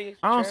grab it for you?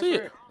 I don't see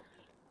it.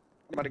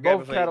 I'm about to grab it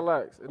Both for you.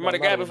 Cadillacs. I'm about to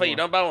grab it for you.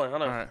 Don't buy one.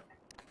 Hold on. All right.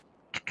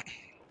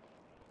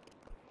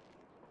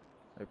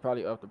 They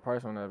probably upped the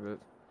price on that bitch.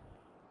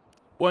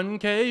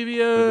 1K It's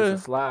views. a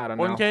slide. I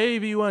know. 1K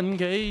views.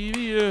 1K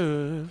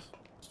views.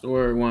 What's the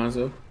word,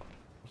 Wanzo?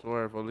 What's the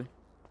word, Foley?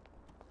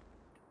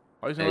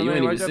 Oh, you, Hey, you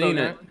ain't even seen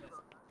that.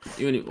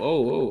 You ain't even,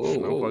 whoa.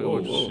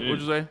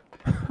 What'd you say?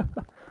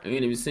 You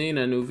ain't even seen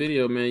that new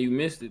video, man. You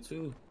missed it,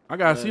 too. I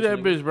gotta see that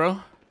bitch, bro.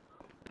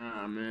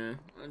 Nah, man.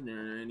 I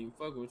ain't even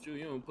fucking with you.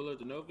 You don't pull up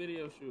to no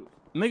video shoot.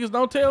 Niggas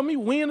don't tell me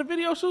when the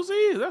video shoots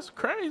is. That's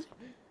crazy.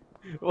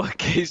 What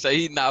case say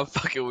he not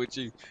fucking with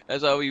you?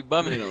 That's why we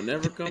bumming. They don't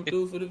never come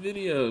through for the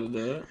videos,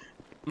 dog.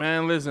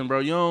 Man, listen, bro.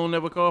 You don't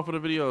never call for the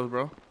videos,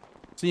 bro.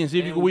 See if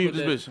you can weave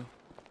this bitch.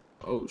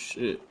 Oh,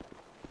 shit.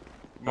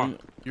 Come on.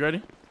 You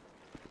ready?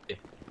 Yeah.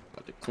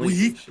 About to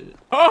clean shit.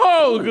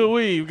 Oh, good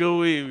weave. Good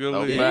weave. Good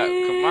No weave. back.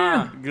 Come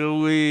on.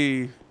 Good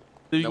weave.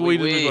 See if you No, can we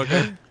weave this bitch,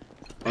 okay?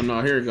 Oh,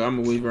 no. Here we go. I'm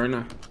going to weave right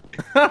now.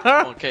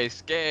 Okay,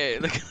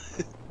 scared. Look.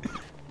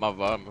 My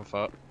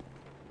fault.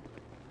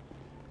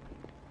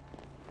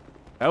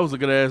 That was a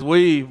good ass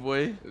weave,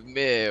 boy.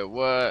 Man,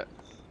 what?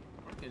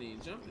 I can't even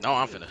jump. No,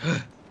 I'm finna.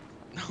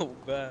 No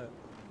bad.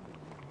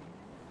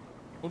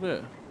 What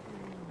that?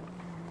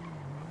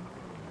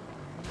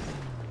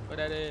 What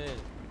that is?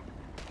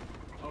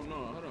 Oh, no.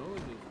 Hold on. Who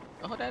is this?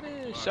 Oh, that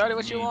is. Shorty,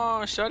 what you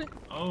want, Shorty?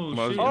 Oh,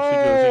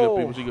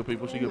 She shit. good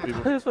people. She good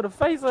people. This for the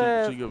face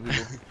ass. She good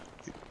people.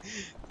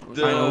 I ain't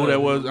know who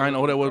that was. I ain't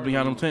know who that was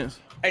behind them tents.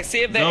 Hey, see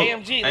if that Zo,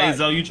 AMG. hey, Like,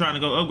 Zo, you trying to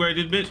go upgrade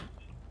this bitch?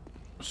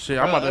 Shit,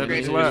 I'm about to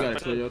upgrade slide.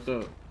 this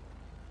bitch.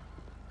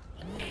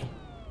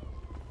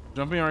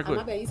 Jump in right quick.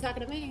 My bad, you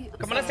talking to me?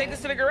 come on, let's take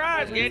this to the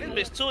garage, gang.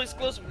 This bitch too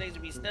exclusive. Needs to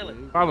be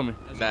stealing. Follow me.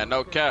 Nah,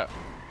 no cap.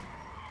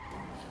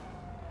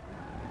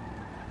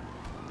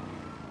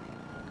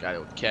 Got it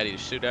with Caddy to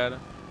shoot at her.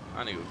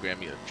 I need to grab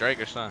me a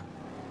Drake or something.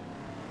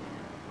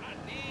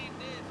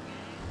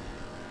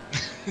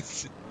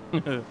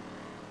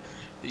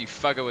 You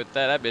fucking with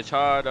that? That bitch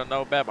hard on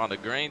no bap on the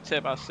green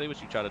tip. I see what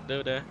you try to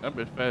do there. That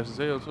bitch fast as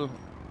hell too.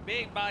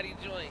 Big body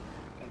joint.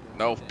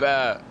 No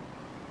bap.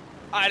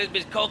 Alright,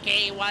 this bitch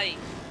cocaine white.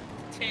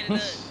 10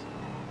 up.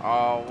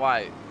 All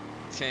white.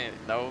 10.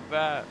 No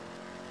bap.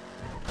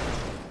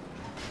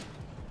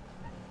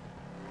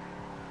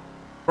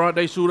 Brought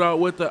they shootout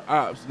with the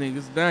ops,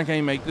 niggas. Dan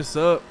can't make this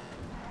up.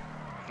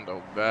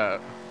 No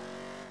bap.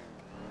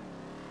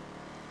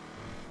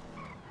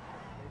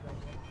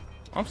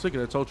 I'm sick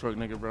of that tow truck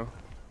nigga, bro.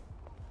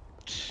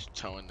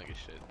 Towing nigga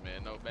shit,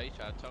 man. No bap. You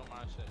try to tow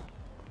my shit.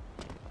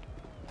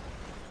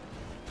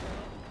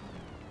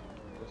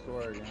 What's the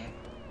word, gang?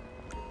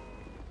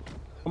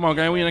 Come on,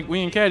 gang.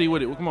 We in caddy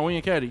with it. Come on, we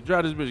in caddy.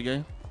 Drive this bitch,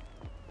 gang.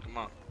 Come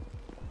on.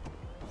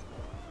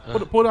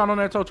 Pull down on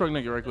that tow truck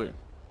nigga right quick.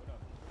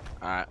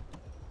 Alright.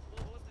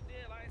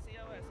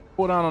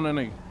 Pull down on that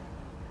nigga.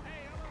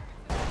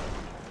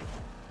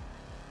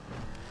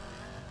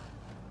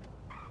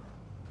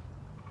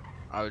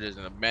 I was just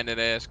an abandoned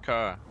ass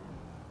car.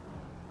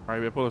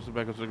 Alright, man, pull us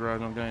back up to the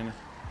garage on gang.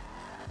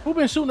 Who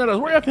been shooting at us?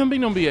 Where FMB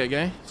them be at,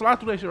 gang? Slide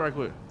through that shit right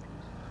quick.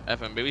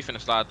 FMB, we finna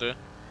slide through.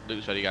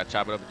 Duke said he got to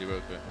chop it up with you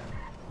real quick.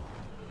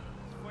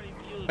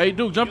 Hey,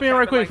 Duke, jump in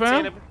right quick,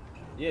 fam.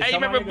 Yeah, hey, you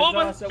remember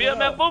Booba?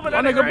 BMF Booba?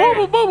 My nigga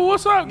Booba,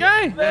 what's up,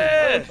 gang?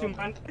 Yeah.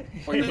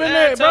 Where you been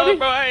at, brody?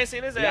 Bro, I ain't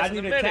seen his ass I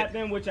need to tap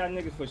in with y'all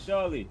niggas for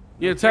surely.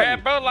 Yeah,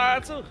 grab bro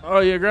line too. Oh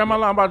yeah, grab my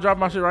line. I'm about to drop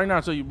my shit right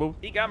now to you, boo.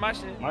 He got my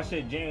shit. My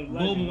shit, James.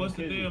 Booba, what's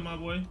the deal, my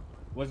boy?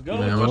 What's good?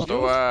 Man, what's the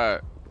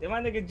word? Where my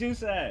nigga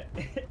Juice at?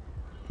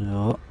 Yeah.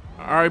 All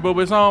right, boo,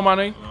 it's on, my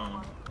nigga.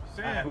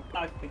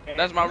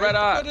 That's my red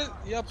eye.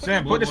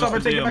 Sam, put this up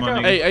and take it back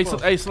out.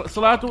 Hey,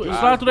 slide through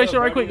that shit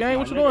right quick, gang.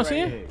 What you doing,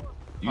 Sam?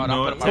 Hold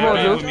on, Come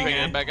on,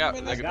 Juice. back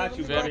out. I got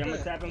you, buddy. I'm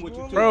gonna tap in with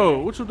you too.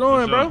 Bro, what you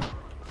doing, bro?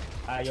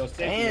 Yo,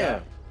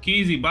 damn.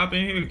 Keezy, bop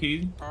in here,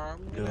 Keezy.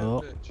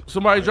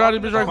 Somebody drive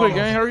this bitch right quick,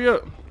 gang. Hurry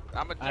up.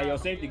 Yo,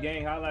 safety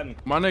gang, holla at me.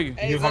 My nigga.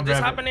 Hey, so just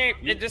hop in there.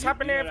 Just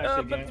hop in there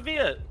and put the V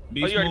up. Oh,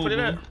 you already put it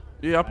up?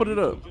 Yeah, I put it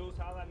up.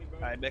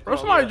 Bro,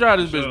 somebody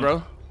drive this bitch,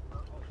 bro.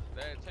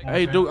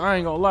 Hey, dude, I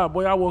ain't gonna lie,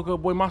 boy. I woke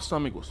up, boy. My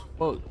stomach was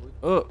fucked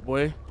up,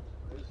 boy.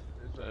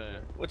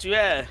 What you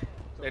had?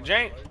 That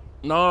drink?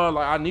 No,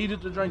 like I needed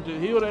to drink to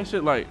heal that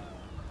shit. Like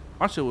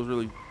my shit was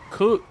really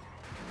cooked.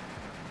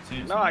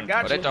 No, I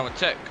got you. They throwing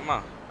tech. Come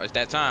on, it's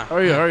that time.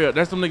 Hurry up.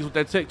 That's them niggas with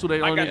that tech too.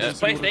 They I only got this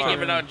place. They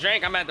giving out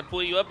drink. I'm gonna have to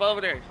pull you up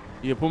over there.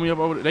 Yeah, pull me up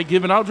over there. They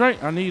giving out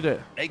drink. I need that.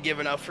 They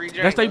giving out free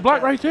drink. That's they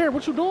block right there.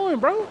 What you doing,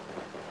 bro?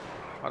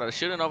 Oh, they're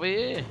shooting over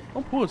here.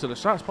 Don't pull it to the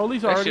shots.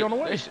 Police are already on the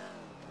way.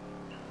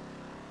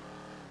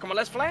 Come on,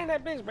 let's flame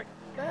that bitch, bro.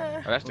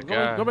 Oh, that's the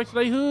guy. Go back to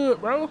their hood,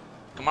 bro.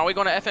 Come on, we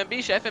going to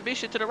FMB shit. FMB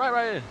shit to the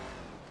right here.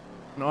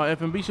 No,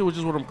 FMB shit was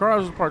just where them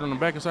cars was parked on the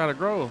back side of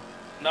Grove.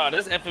 No,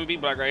 this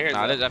FMB block right here.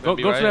 Nah, this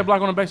FMB go right to that block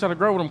on the back side of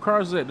Grove where them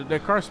cars is at.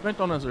 That car spent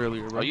on us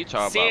earlier, bro. Oh, you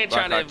talking See, about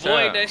trying to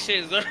avoid that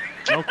shit, sir.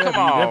 Okay, come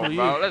on,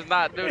 bro. Let's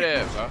not do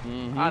that, bro.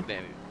 I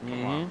did it.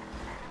 Come on.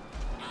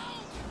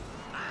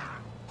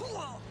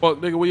 Fuck,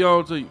 nigga, we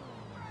on to you.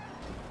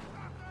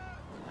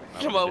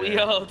 Come on, we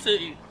on to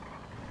you.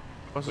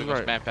 What's we his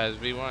right? Spam past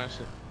V1 and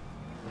shit.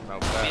 No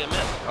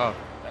BMF. Oh.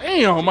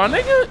 Damn, my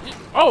nigga.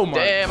 Oh my.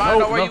 Damn, I don't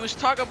know what you was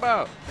talking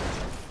about.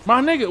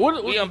 My nigga,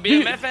 what? We on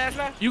BMF ass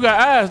now? You got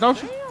eyes,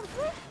 don't you?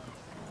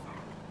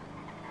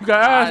 You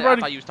got eyes, I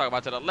buddy. thought you was talking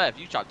about to the left.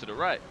 You chopped to the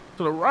right.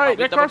 To the right.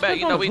 No, that car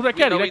spent on us. Who that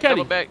caddy? That caddy.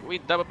 Double back. We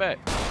double back.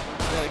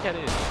 Yeah, the caddy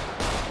is.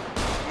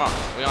 Come on,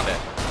 we on that.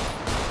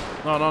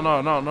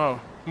 No.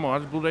 Come on, I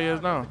just blew their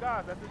ass down.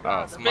 Oh, come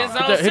on.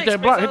 Hit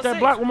that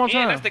block one more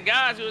time. Yeah, that's the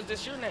guys who was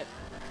just shooting at.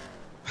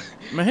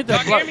 Man, hit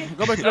that block.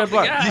 Go back to that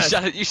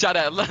block. You shot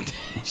at London.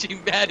 She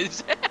mad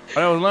as hell. Oh,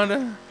 that was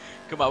London?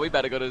 Come on, we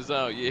better go to the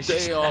zone. Yeah,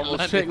 they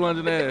almost checked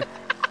London ass.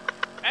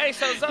 Hey,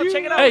 so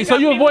check it out. Hey, so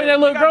you avoiding that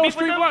little Grove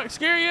Street block?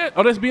 Scary yet?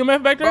 Oh, that's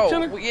BMF back there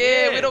chilling?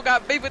 Yeah, we don't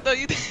got beef with though.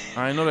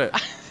 I ain't know that.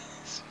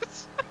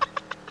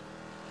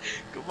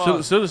 Come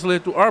on. Should have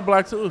slid through our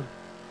block too.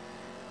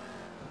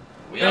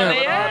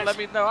 Let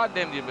me know. I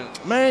damn you been.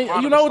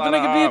 Man, you know what the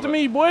nigga did to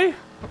me, boy?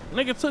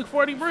 Nigga took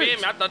 40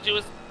 bricks. I thought you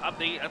was. I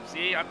think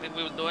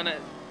we was doing that,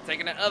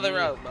 taking that other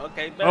route.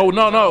 Okay. Back. Oh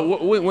no.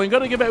 When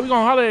Gutter get back, we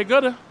gonna holler at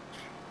Gutter.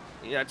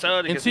 Yeah, I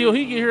told you. Until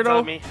he get here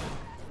though.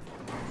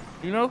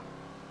 You know,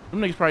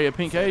 them niggas probably at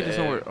Pink Cage or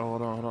somewhere. Oh,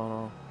 hold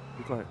on.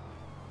 Be quiet.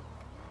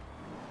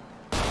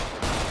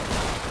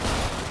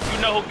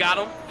 You know who got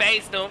him?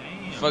 Faced him.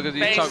 fuck is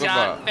he Face talking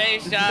shot, about?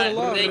 face shot.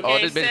 Oh,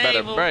 this bitch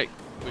better break.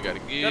 We gotta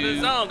get. Go to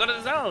the zone. Go to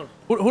the zone.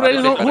 Who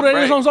that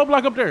is on Zone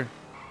Block up there?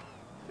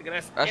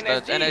 That's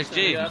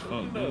NSG.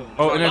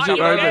 Oh, NSG.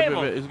 All right,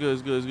 bet. It's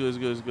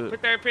good.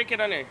 Put that picket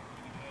on there.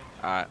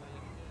 All right.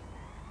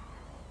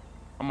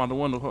 I'm on the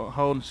one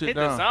holding shit Hit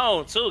down. the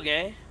zone too,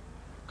 gang.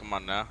 Come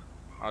on now.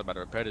 I was about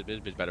to repair this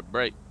bitch. Bitch better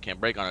break. Can't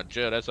break on a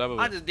drill. That's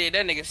over. I just did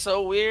that nigga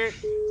so weird.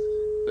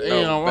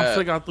 Damn, I'm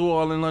sick. I threw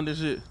all in London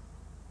shit.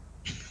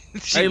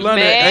 Hey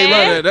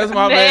London, that's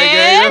my bad,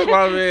 gang. That's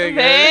my bad,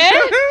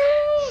 gang.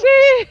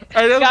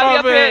 Hey, that's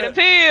my bad.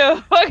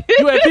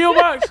 You at Peel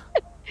Box?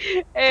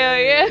 Hell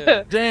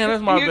yeah. Damn,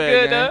 that's my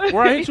bad, gang.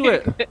 Where I hit you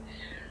at?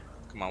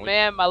 Come on.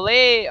 Man, my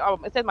leg. Oh,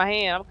 it says my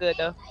hand. I'm good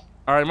though.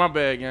 All right, my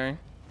bad, gang.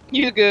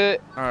 You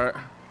good? All right.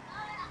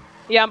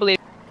 Yeah, I believe.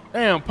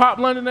 Damn, pop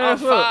London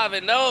ass up.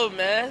 I'm 5-0,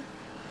 man.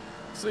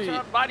 See,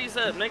 Try bodies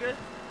up, nigga.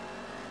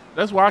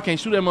 that's why I can't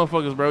shoot at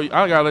motherfuckers, bro.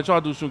 I gotta let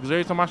y'all do shoot, because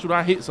every time I shoot,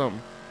 I hit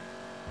something.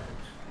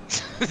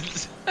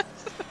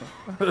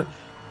 Oh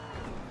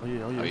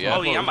yeah,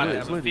 I'm about to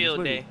have a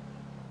field day.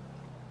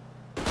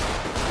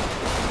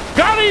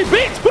 Got him,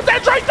 bitch! Put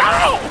that drink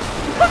down!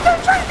 Put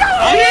that drink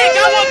down! Oh, yeah,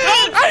 got one,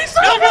 coach!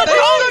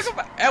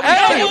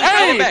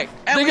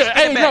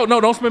 Hey, nigga, no,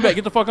 don't spin back.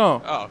 Get the fuck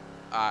on. Oh,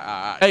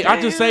 hey, I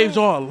just saved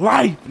y'all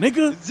life,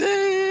 nigga.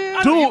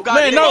 Dude,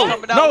 man,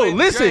 no,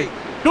 listen.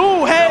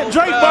 Dude had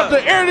Drake about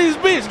to air this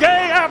bitch,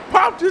 gang. I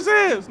popped his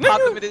ass, nigga.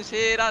 Popped him in his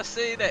head. I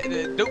see that.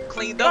 The Duke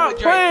cleaned up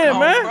with Drake. Playing,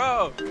 man.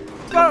 Bro.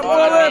 Stop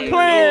all that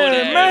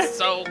playing, man.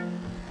 Stop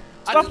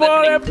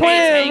all that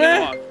playing,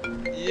 man.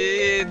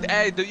 Yeah,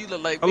 hey, do you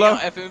look like Hello?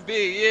 me on FMB?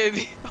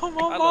 Yeah, come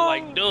on, I look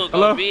like Duke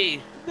Hello? on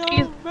B.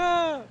 He's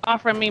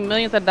offering me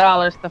millions of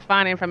dollars to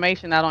find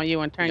information out on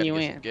you and turn you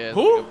in.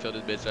 Who? Fill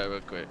this bitch out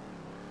real quick.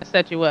 To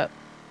set you up.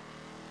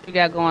 What you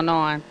got going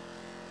on?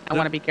 I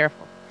want to be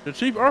careful. The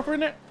chief offering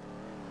that?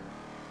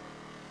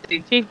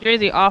 The Chief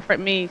Drizzy offered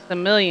me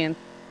some millions.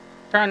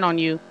 Turn on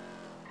you.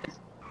 This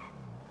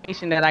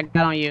information that I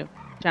got on you.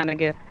 Trying to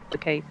get the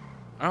case.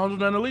 I don't do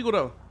nothing illegal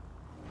though.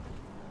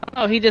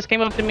 Oh, he just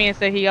came up to me and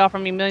said he offered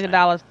me millions of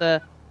dollars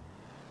to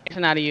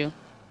get out of you.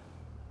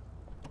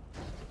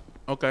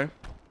 Okay.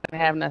 I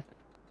have nothing.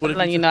 What Just if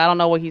letting you know, I don't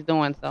know what he's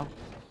doing, so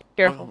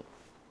careful.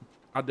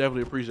 I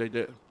definitely appreciate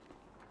that.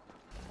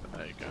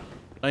 There you go.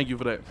 Thank you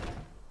for that.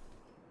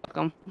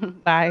 Welcome.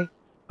 Bye.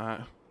 All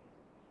right.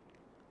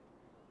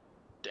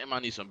 Damn, I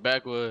need some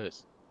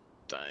backwoods.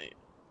 Dang.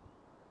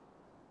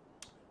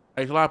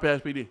 Hey, slide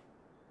past PD.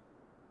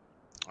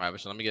 All right,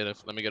 so let me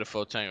get a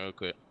full tank real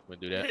quick. We'll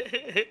do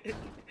that.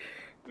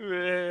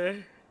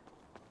 Man.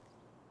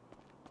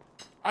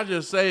 I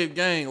just saved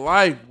gang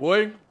life,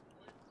 boy.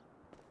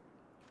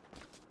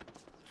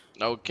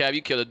 No cap,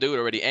 you killed a dude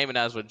already aiming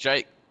at us with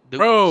Drake. Dude,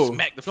 bro,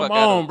 smack the come fuck out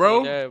on, of him.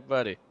 bro. Yeah,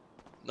 buddy.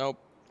 Nope.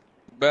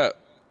 Bet.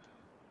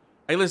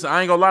 Hey, listen,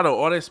 I ain't gonna lie though.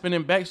 All that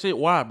spinning back shit,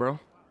 why, bro?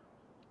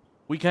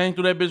 We came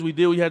through that bitch. We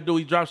did what we had to do.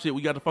 We dropped shit.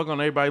 We got the fuck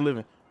on everybody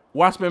living.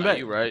 Why spin back?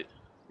 You right.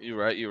 You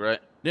right.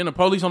 Then the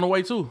police on the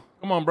way too.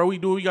 Come on, bro. We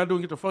do what we gotta do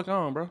and get the fuck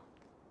on, bro.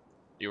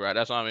 You right.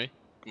 That's on me.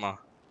 Come on.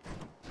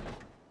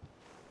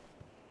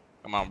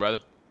 Come on,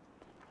 brother.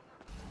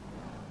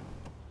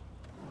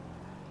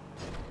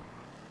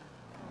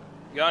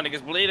 Y'all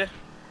niggas bleeding?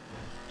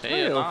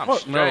 Hell, I'm fuck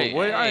straight. no,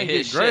 boy. I ain't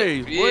hit get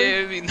grazed, boy.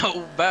 Yeah, we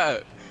no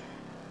bad.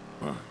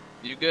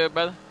 You good,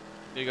 brother?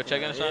 You go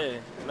check in or something?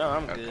 Yeah. No,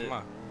 I'm good. Come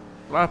on.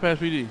 Slide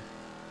past PD.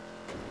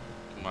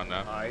 Come on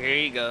now. Alright, here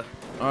you go.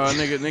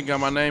 Nigga got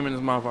my name in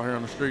his mouth out here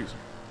on the streets.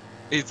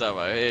 He's talking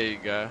about, here you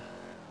go.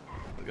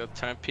 Let's go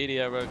turn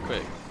PD out real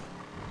quick.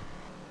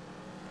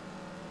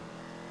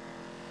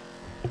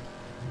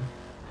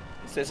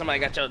 Said somebody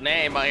got your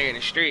name out here in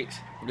the streets.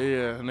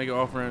 Yeah,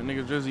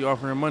 nigga Drizzy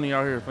offering money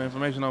out here for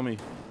information on me.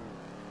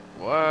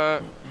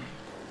 What?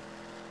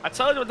 I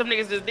told you what them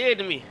niggas just did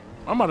to me.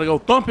 I'm about to go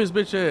thump his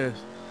bitch ass.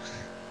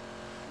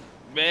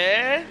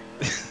 Man.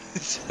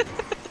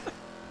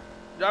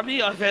 Drop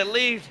me off at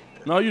least.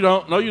 No, you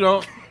don't. No, you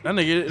don't. That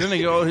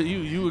nigga,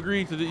 you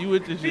agreed to you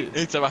with this shit.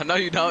 He's talking about, no,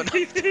 you don't.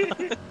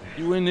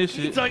 You win this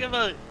shit. You talking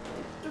about?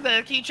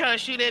 Keep trying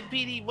to shoot at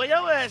PD. Boy,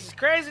 your ass is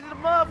crazy to the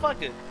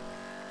motherfucker.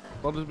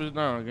 Slow this bitch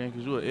down again,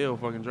 cause you an ill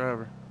fucking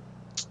driver.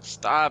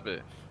 Stop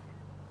it.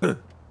 We're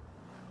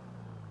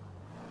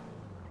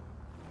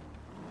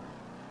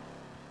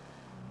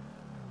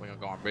gonna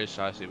go on bridge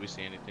side, see if we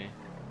see anything.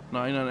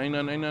 No, ain't nothing.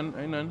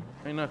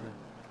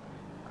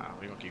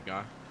 We're gonna keep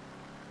going.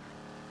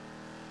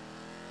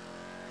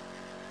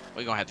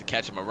 We're gonna have to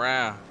catch him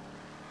around.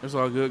 It's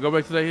all good. Go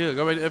back to that hill.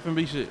 Go back to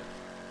FMB shit.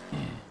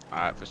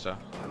 Alright, for sure.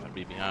 I'm gonna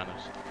be behind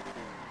us.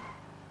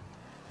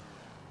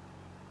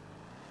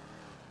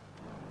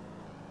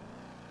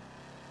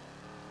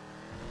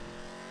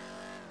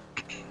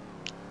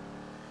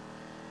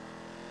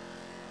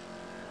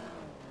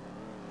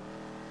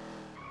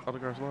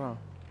 Autograph slow.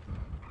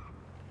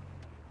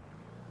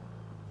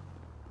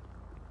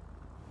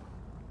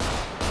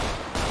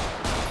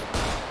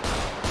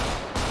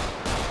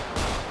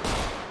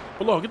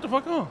 Hello, get the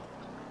fuck on.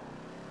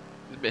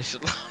 This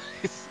bitch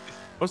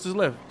What's this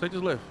left? Take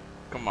this left.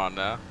 Come on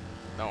now.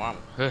 No, I'm.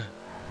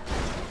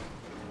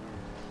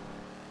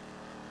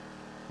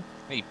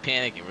 He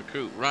panicking,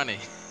 recruit,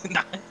 running.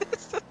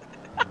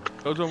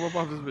 Go jump up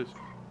off this bitch.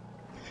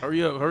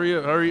 Hurry up, hurry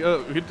up, hurry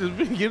up. Get this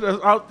bitch, get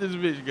us out this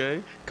bitch,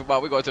 gang. Come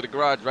on, we're going to the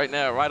garage right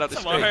now, right out the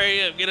street. Come on,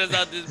 hurry up, get us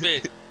out this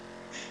bitch.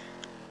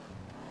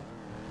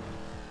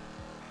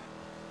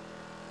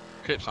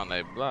 Crips on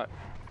that block.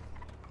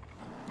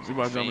 We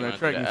about to jump in that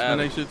track and spin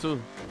that shit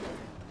too.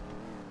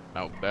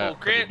 No, bad. Oh,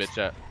 Put the Crips.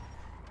 bitch up.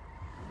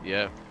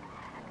 Yeah.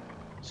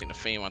 Seen the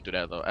fiend run through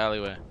that little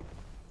alleyway.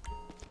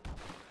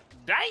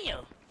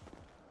 Damn.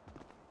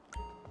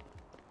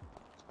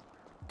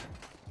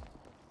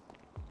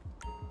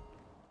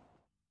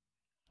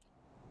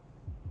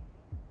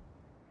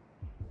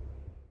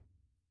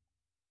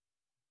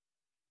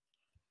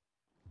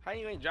 How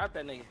you ain't drop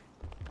that nigga?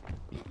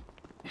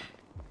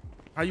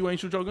 How you ain't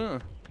shoot your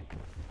gun?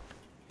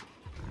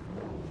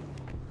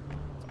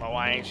 Oh,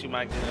 I ain't shoot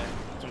my gun.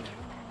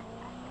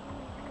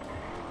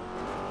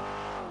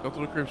 Go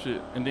through the crib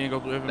shit and then go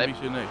through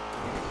FMB shit next.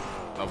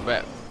 Oh,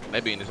 bet.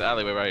 Maybe in this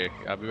alleyway right here.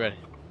 I'll be ready.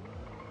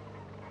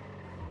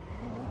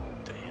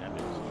 Damn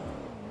it.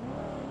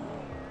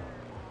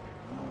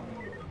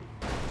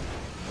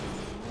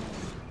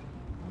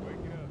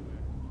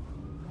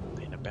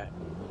 They in the back.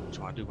 What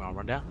you want to do? Want to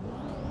run down?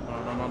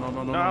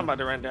 No, I'm about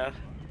to run down.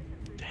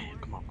 Damn,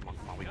 come on,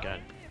 we got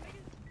it.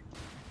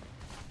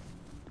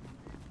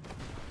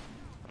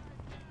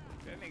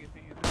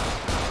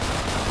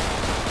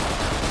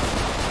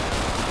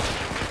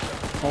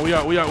 Oh, we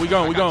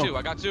going.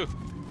 I got two.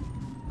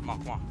 Come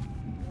on.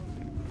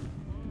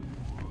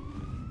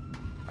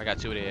 I got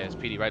two of their ass.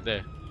 PD right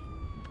there.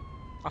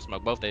 I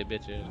smoke both they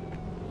bitches.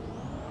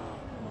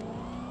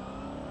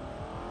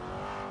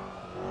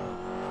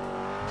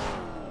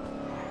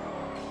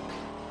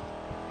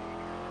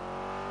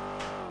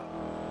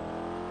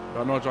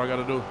 Y'all know what y'all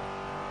gotta do.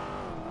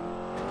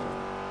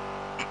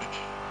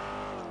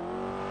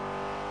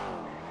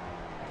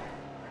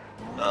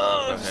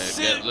 Oh, okay,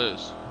 shit. get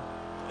loose.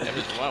 If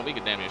it's one, we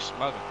could damn near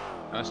smoke him.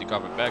 Unless he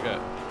covered back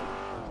up.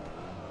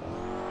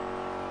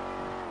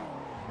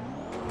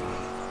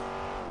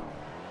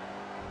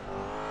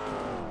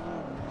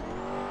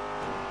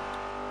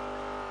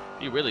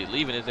 He really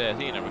leaving his ass.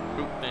 He in a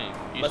recruit thing.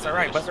 Bust it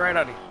right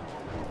out here.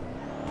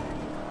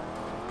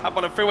 Hop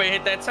on the freeway,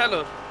 hit that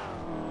tunnel.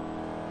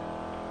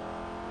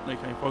 They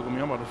can't fuck with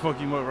me. I'm about to fuck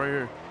him up right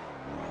here.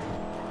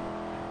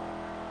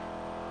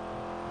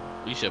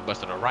 You should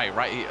bust to the right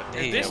here.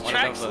 Damn, Is this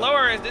track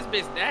slower or is this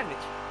bitch damaged?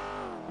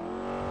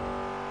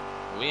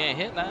 We ain't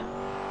hit that.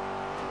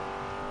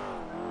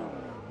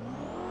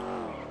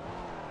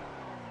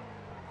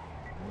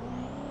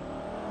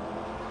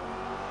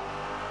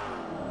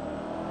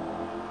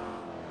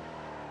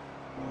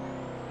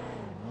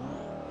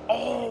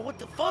 Oh, what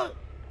the fuck?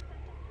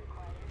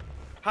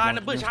 Hide in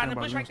the bush right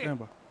there.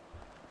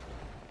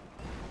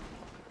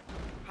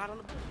 Hide on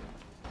the bush.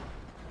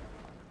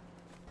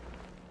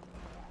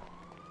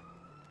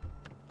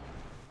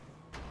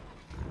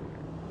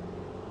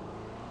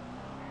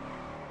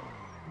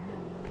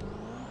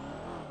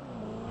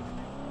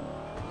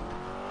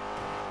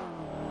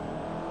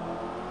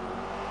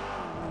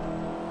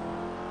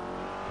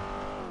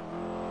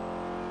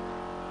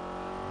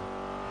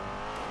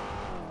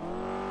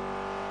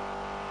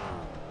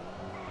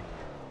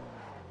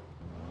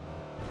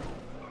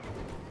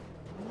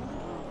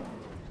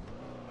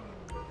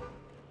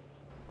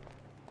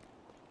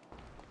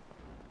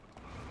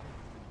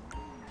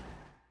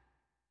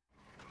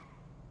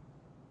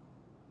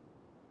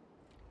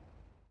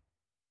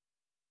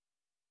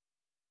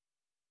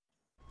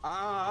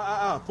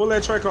 Pull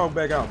that track hawk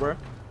back out, bro.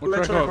 What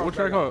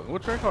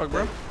track hawk,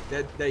 bro?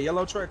 That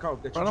yellow track hawk.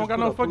 I don't got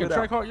no fucking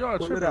track hawk. Y'all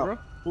tripping, bro.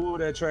 Pull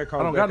that track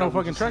hawk. I don't got no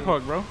fucking track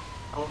hawk, bro.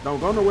 Don't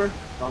go nowhere.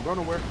 Don't go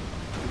nowhere.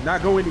 Do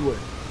not go anywhere.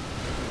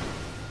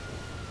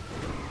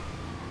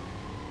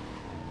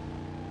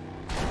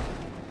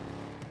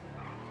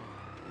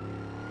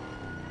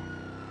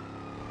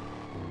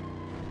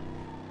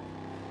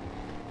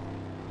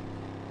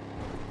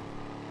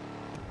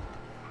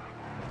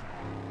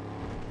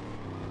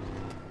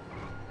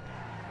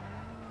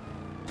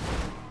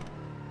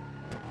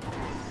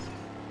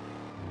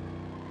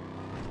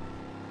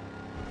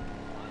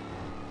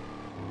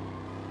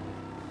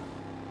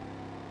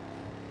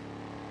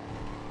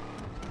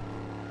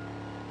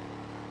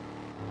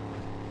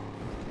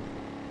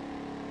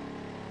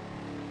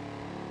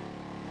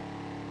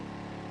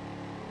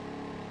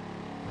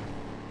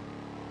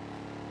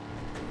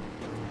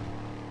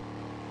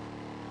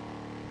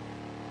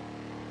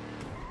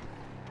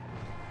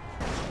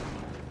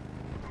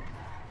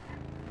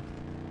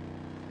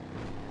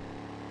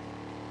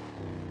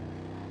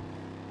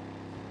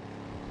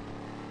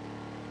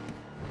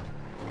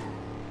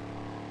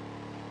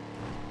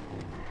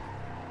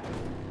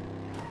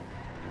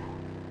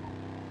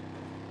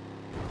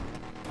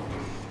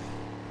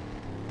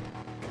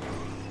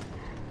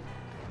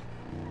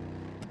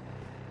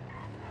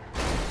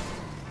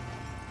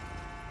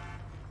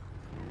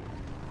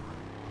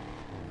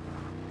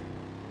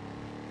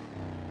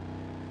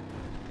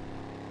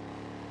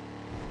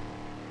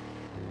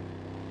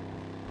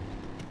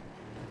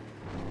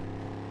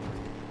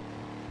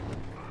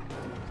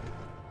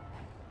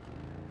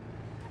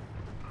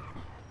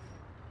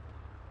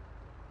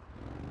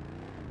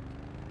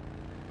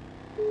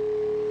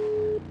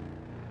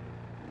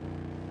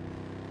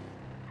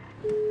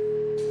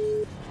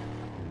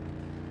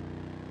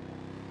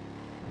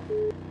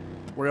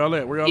 Where y'all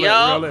at? Where y'all at? Where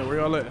y'all at? Where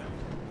y'all at?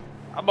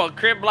 I'm on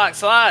Crib Block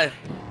Slide.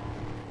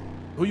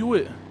 Who you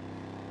with?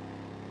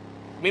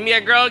 Meet me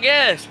at Girl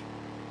Gas.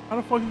 How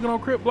the fuck you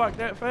gonna Crib Block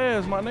that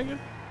fast, my nigga?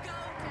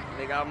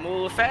 Nigga, I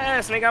move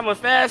fast. Nigga, I'm a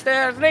fast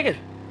ass nigga.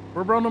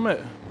 Where bro them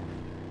at?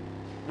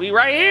 We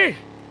right here.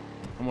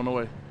 I'm on the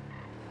way.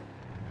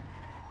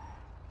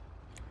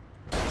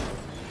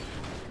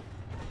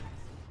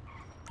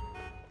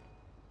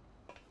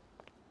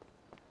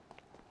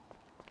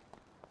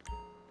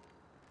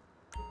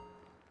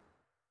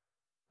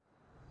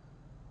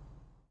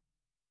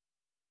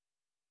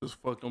 Just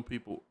fuck them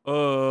people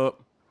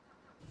up.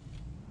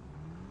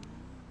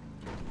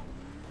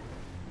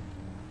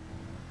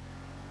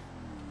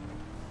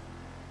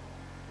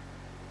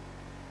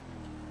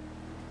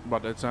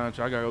 About that time, I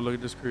gotta go look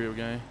at this crib,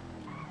 gang.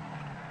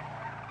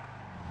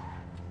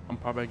 I'm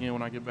pop back in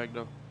when I get back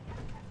though.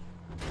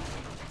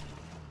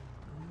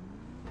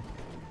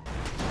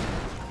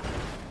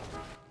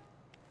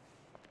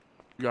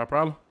 You got a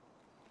problem?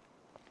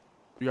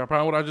 You got a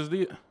problem with what I just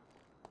did?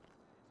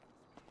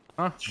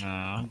 Huh?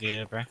 Nah, I'm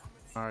good, bro.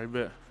 All right,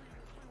 bet.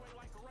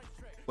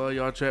 Love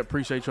y'all, chat.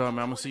 Appreciate y'all,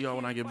 man. I'm gonna see y'all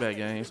when I get back,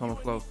 gang. It's on the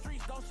flow.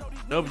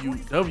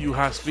 W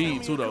high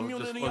speed too though.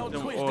 Just fuck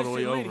them all the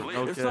way over.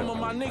 No If some of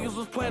my niggas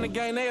was playing the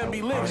game, they'd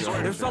be lit.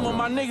 If some of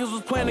my niggas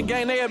was playing the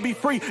game, they'd be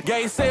free.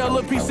 Gay sell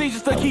a PC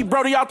just to keep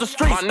Brody out the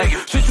streets.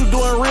 Shit you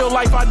do in real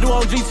life, I do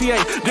on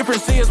GTA.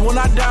 Difference is when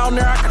I down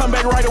there, I come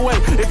back right away.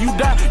 If you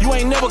die, you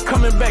ain't never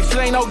coming back. Shit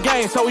ain't no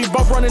game, so we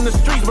both running the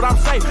streets, but I'm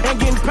safe and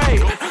getting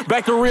paid.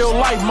 Back to real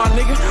life, my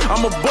nigga.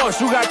 I'm a boss.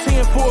 You got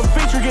 10 for a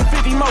feature, get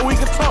 50 more, we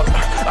can talk.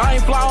 I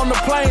ain't fly on the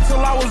plane till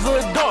I was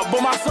an adult,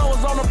 but my son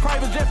was on a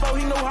private jet, so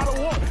he knew how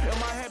to walk.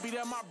 Am I happy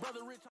that my brother rich?